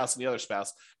one spouse and the other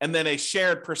spouse, and then a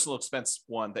shared personal expense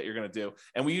one that you're going to do.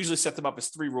 And we usually set them up as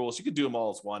 3 rules. You could do them all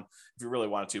as one if you really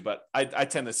wanted to, but I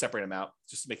tend to separate them out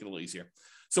just to make it a little easier.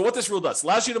 So what this rule does,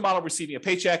 allows you to model receiving a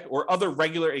paycheck or other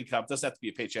regular income. It doesn't have to be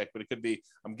a paycheck, but it could be,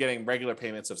 I'm getting regular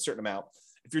payments of a certain amount.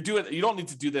 If you're doing, you don't need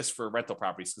to do this for rental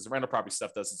properties, because the rental property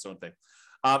stuff does its own thing.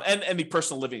 And any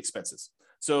personal living expenses.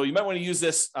 So you might want to use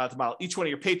this to model each one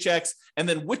of your paychecks, and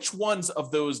then which ones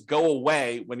of those go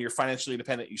away when you're financially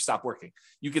independent, you stop working.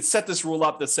 You could set this rule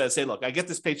up that says, hey, look, I get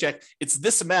this paycheck, it's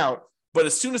this amount, but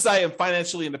as soon as I am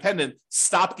financially independent,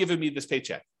 stop giving me this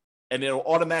paycheck. And it'll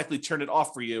automatically turn it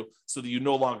off for you so that you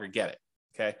no longer get it,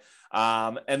 okay?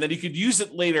 And then you could use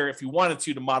it later if you wanted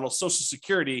to model Social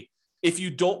Security if you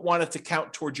don't want it to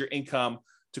count towards your income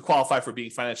to qualify for being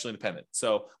financially independent.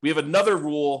 So we have another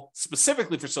rule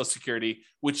specifically for Social Security,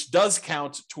 which does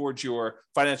count towards your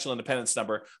financial independence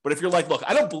number. But if you're like, look,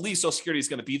 I don't believe Social Security is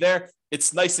going to be there,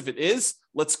 it's nice if it is.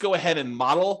 Let's go ahead and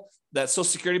model that Social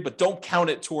Security, but don't count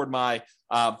it toward my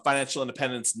financial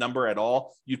independence number at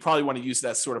all. You'd probably want to use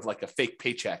that sort of like a fake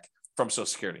paycheck from Social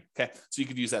Security. Okay. So you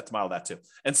could use that to model that too.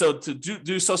 And so to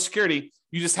do Social Security,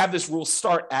 you just have this rule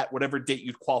start at whatever date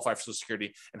you'd qualify for Social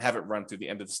Security and have it run through the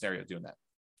end of the scenario doing that.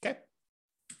 Okay.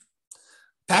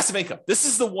 Passive income. This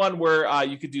is the one where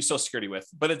you could do Social Security with,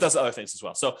 but it does other things as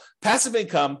well. So passive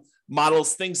income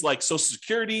models things like Social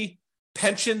Security,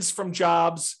 pensions from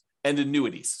jobs, and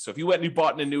annuities. So if you went and you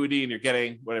bought an annuity and you're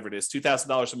getting whatever it is,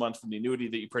 $2,000 a month from the annuity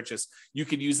that you purchased, you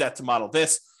could use that to model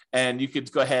this. And you could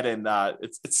go ahead and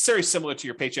it's very similar to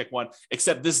your paycheck one,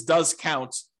 except this does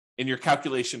count in your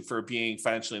calculation for being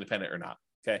financially independent or not.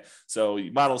 Okay, so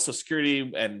you model Social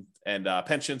Security and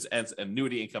pensions and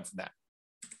annuity income from that.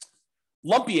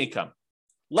 Lumpy income.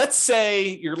 Let's say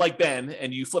you're like Ben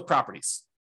and you flip properties,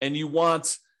 and you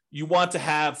want to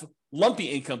have lumpy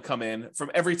income come in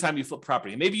from every time you flip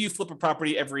property. Maybe you flip a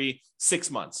property every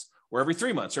 6 months, or every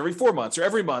 3 months, or every 4 months, or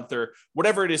every month, or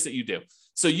whatever it is that you do.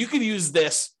 So you could use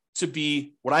this to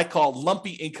be what I call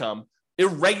lumpy income,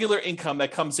 irregular income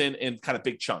that comes in kind of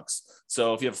big chunks.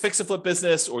 So if you have a fix and flip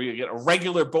business, or you get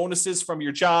irregular bonuses from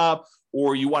your job,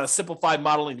 or you want to simplify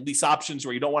modeling lease options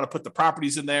where you don't want to put the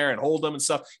properties in there and hold them and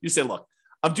stuff, you say, look,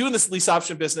 I'm doing this lease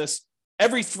option business.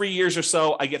 Every 3 years or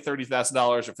so, I get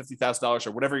 $30,000 or $50,000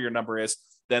 or whatever your number is.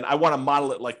 Then I want to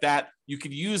model it like that. You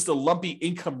could use the lumpy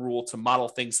income rule to model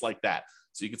things like that.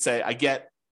 So you could say, I get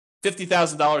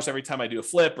 $50,000 every time I do a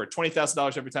flip, or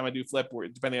 $20,000 every time I do a flip, or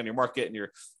depending on your market and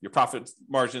your profit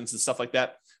margins and stuff like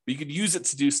that. But you could use it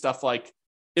to do stuff like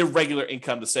irregular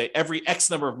income, to say every X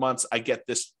number of months, I get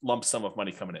this lump sum of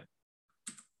money coming in.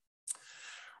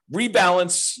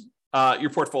 Rebalance your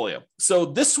portfolio. So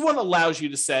this one allows you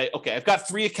to say, okay, I've got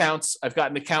 3 accounts. I've got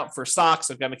an account for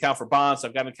stocks. I've got an account for bonds.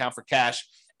 I've got an account for cash.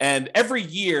 And every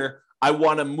year I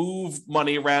want to move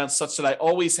money around such that I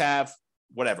always have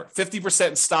whatever, 50%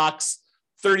 in stocks,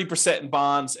 30% in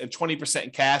bonds, and 20% in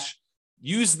cash.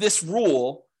 Use this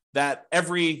rule that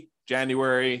every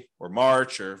January or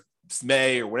March or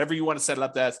May or whatever you want to set it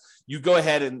up as, you go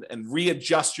ahead and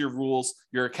readjust your rules,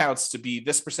 your accounts to be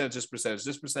this percentage, this percentage,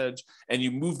 this percentage, and you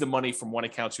move the money from one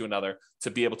account to another to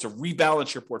be able to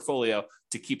rebalance your portfolio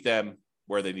to keep them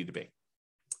where they need to be.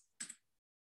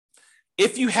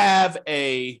 If you have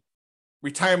a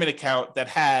retirement account that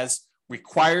has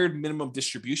required minimum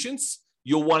distributions,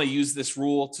 you'll want to use this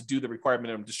rule to do the required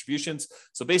minimum distributions.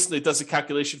 So basically it does a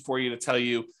calculation for you to tell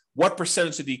you what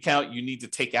percentage of the account you need to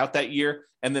take out that year,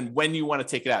 and then when you want to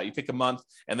take it out. You pick a month,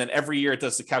 and then every year it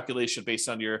does the calculation based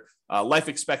on your life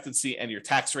expectancy and your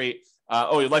tax rate.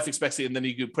 Your life expectancy, and then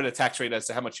you could put a tax rate as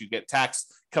to how much you get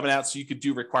taxed coming out, so you could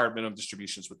do required minimum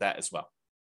distributions with that as well.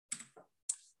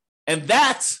 And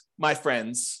that, my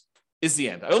friends, is the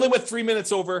end. I only went 3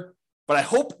 minutes over, but I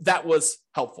hope that was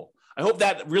helpful. I hope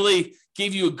that really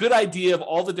gave you a good idea of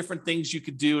all the different things you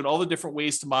could do and all the different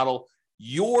ways to model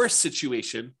your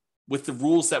situation with the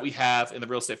rules that we have in the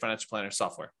Real Estate Financial Planner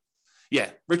software. Yeah,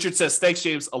 Richard says, thanks,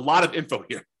 James. A lot of info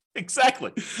here.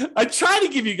 Exactly. I try to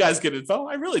give you guys good info.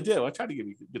 I really do. I try to give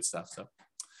you good stuff. So,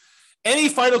 any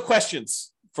final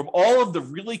questions from all of the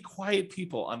really quiet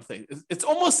people on things? It's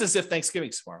almost as if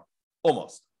Thanksgiving's tomorrow.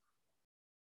 Almost.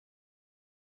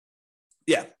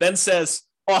 Yeah, Ben says,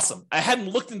 awesome. I hadn't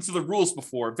looked into the rules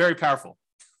before. Very powerful.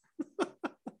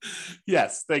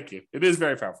 Yes, thank you. It is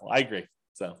very powerful. I agree.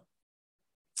 So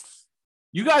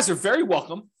you guys are very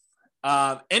welcome.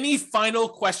 Any final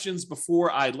questions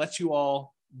before I let you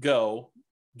all go?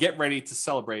 Get ready to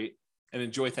celebrate and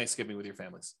enjoy Thanksgiving with your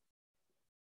families.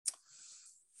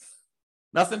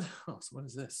 Nothing? Oh, so what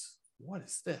is this? What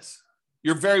is this?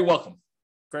 You're very welcome.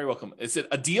 Very welcome. Is it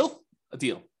a deal? A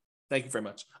deal. Thank you very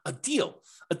much. A deal.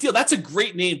 A deal. That's a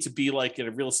great name to be like in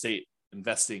a real estate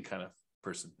investing kind of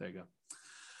person. There you go.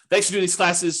 Thanks for doing these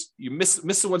classes. You miss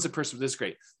the ones in person, but this is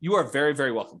great. You are very,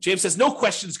 very welcome. James says, no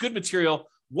questions, good material.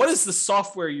 What is the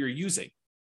software you're using?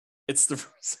 It's the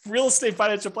Real Estate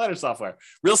Financial Planner software,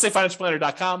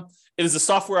 realestatefinancialplanner.com. It is the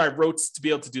software I wrote to be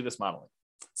able to do this modeling.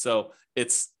 So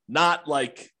it's not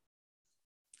like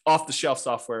off-the-shelf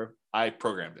software. I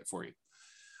programmed it for you.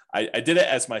 I did it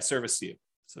as my service to you.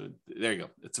 So there you go.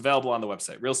 It's available on the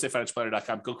website,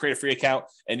 realestatefinancialplanner.com. Go create a free account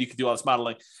and you can do all this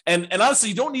modeling. And honestly,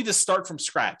 you don't need to start from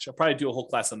scratch. I'll probably do a whole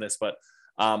class on this, but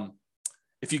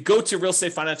if you go to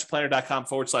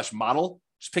realestatefinancialplanner.com/model,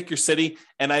 just pick your city.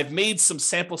 And I've made some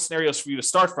sample scenarios for you to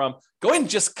start from. Go ahead and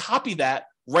just copy that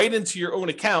right into your own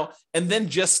account and then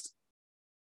just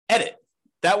edit.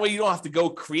 That way you don't have to go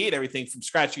create everything from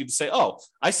scratch. You can say, oh,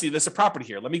 I see there's a property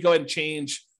here. Let me go ahead and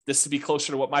change this to be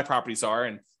closer to what my properties are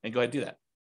and go ahead and do that.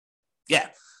 Yeah.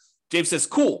 James says,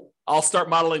 cool. I'll start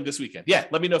modeling this weekend. Yeah.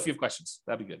 Let me know if you have questions.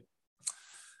 That'd be good.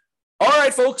 All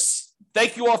right, folks.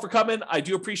 Thank you all for coming. I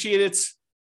do appreciate it.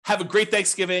 Have a great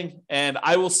Thanksgiving, and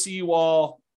I will see you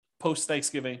all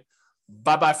post-Thanksgiving.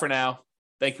 Bye-bye for now.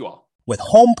 Thank you all. With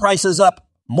home prices up,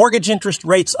 mortgage interest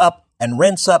rates up, and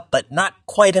rents up, but not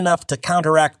quite enough to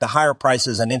counteract the higher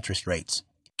prices and interest rates,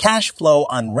 cash flow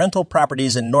on rental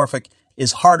properties in Norfolk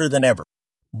is harder than ever.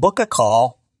 Book a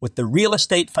call with the Real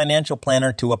Estate Financial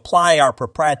Planner to apply our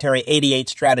proprietary 88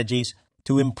 strategies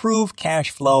to improve cash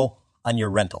flow on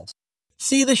your rentals.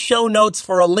 See the show notes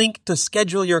for a link to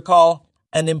schedule your call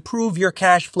and improve your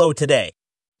cash flow today.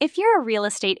 If you're a real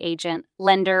estate agent,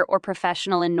 lender, or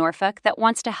professional in Norfolk that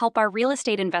wants to help our real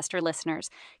estate investor listeners,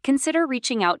 consider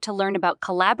reaching out to learn about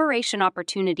collaboration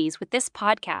opportunities with this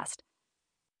podcast.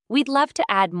 We'd love to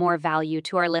add more value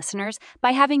to our listeners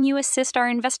by having you assist our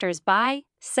investors buy,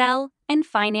 sell, and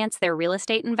finance their real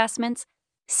estate investments.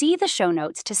 See the show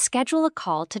notes to schedule a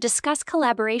call to discuss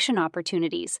collaboration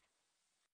opportunities.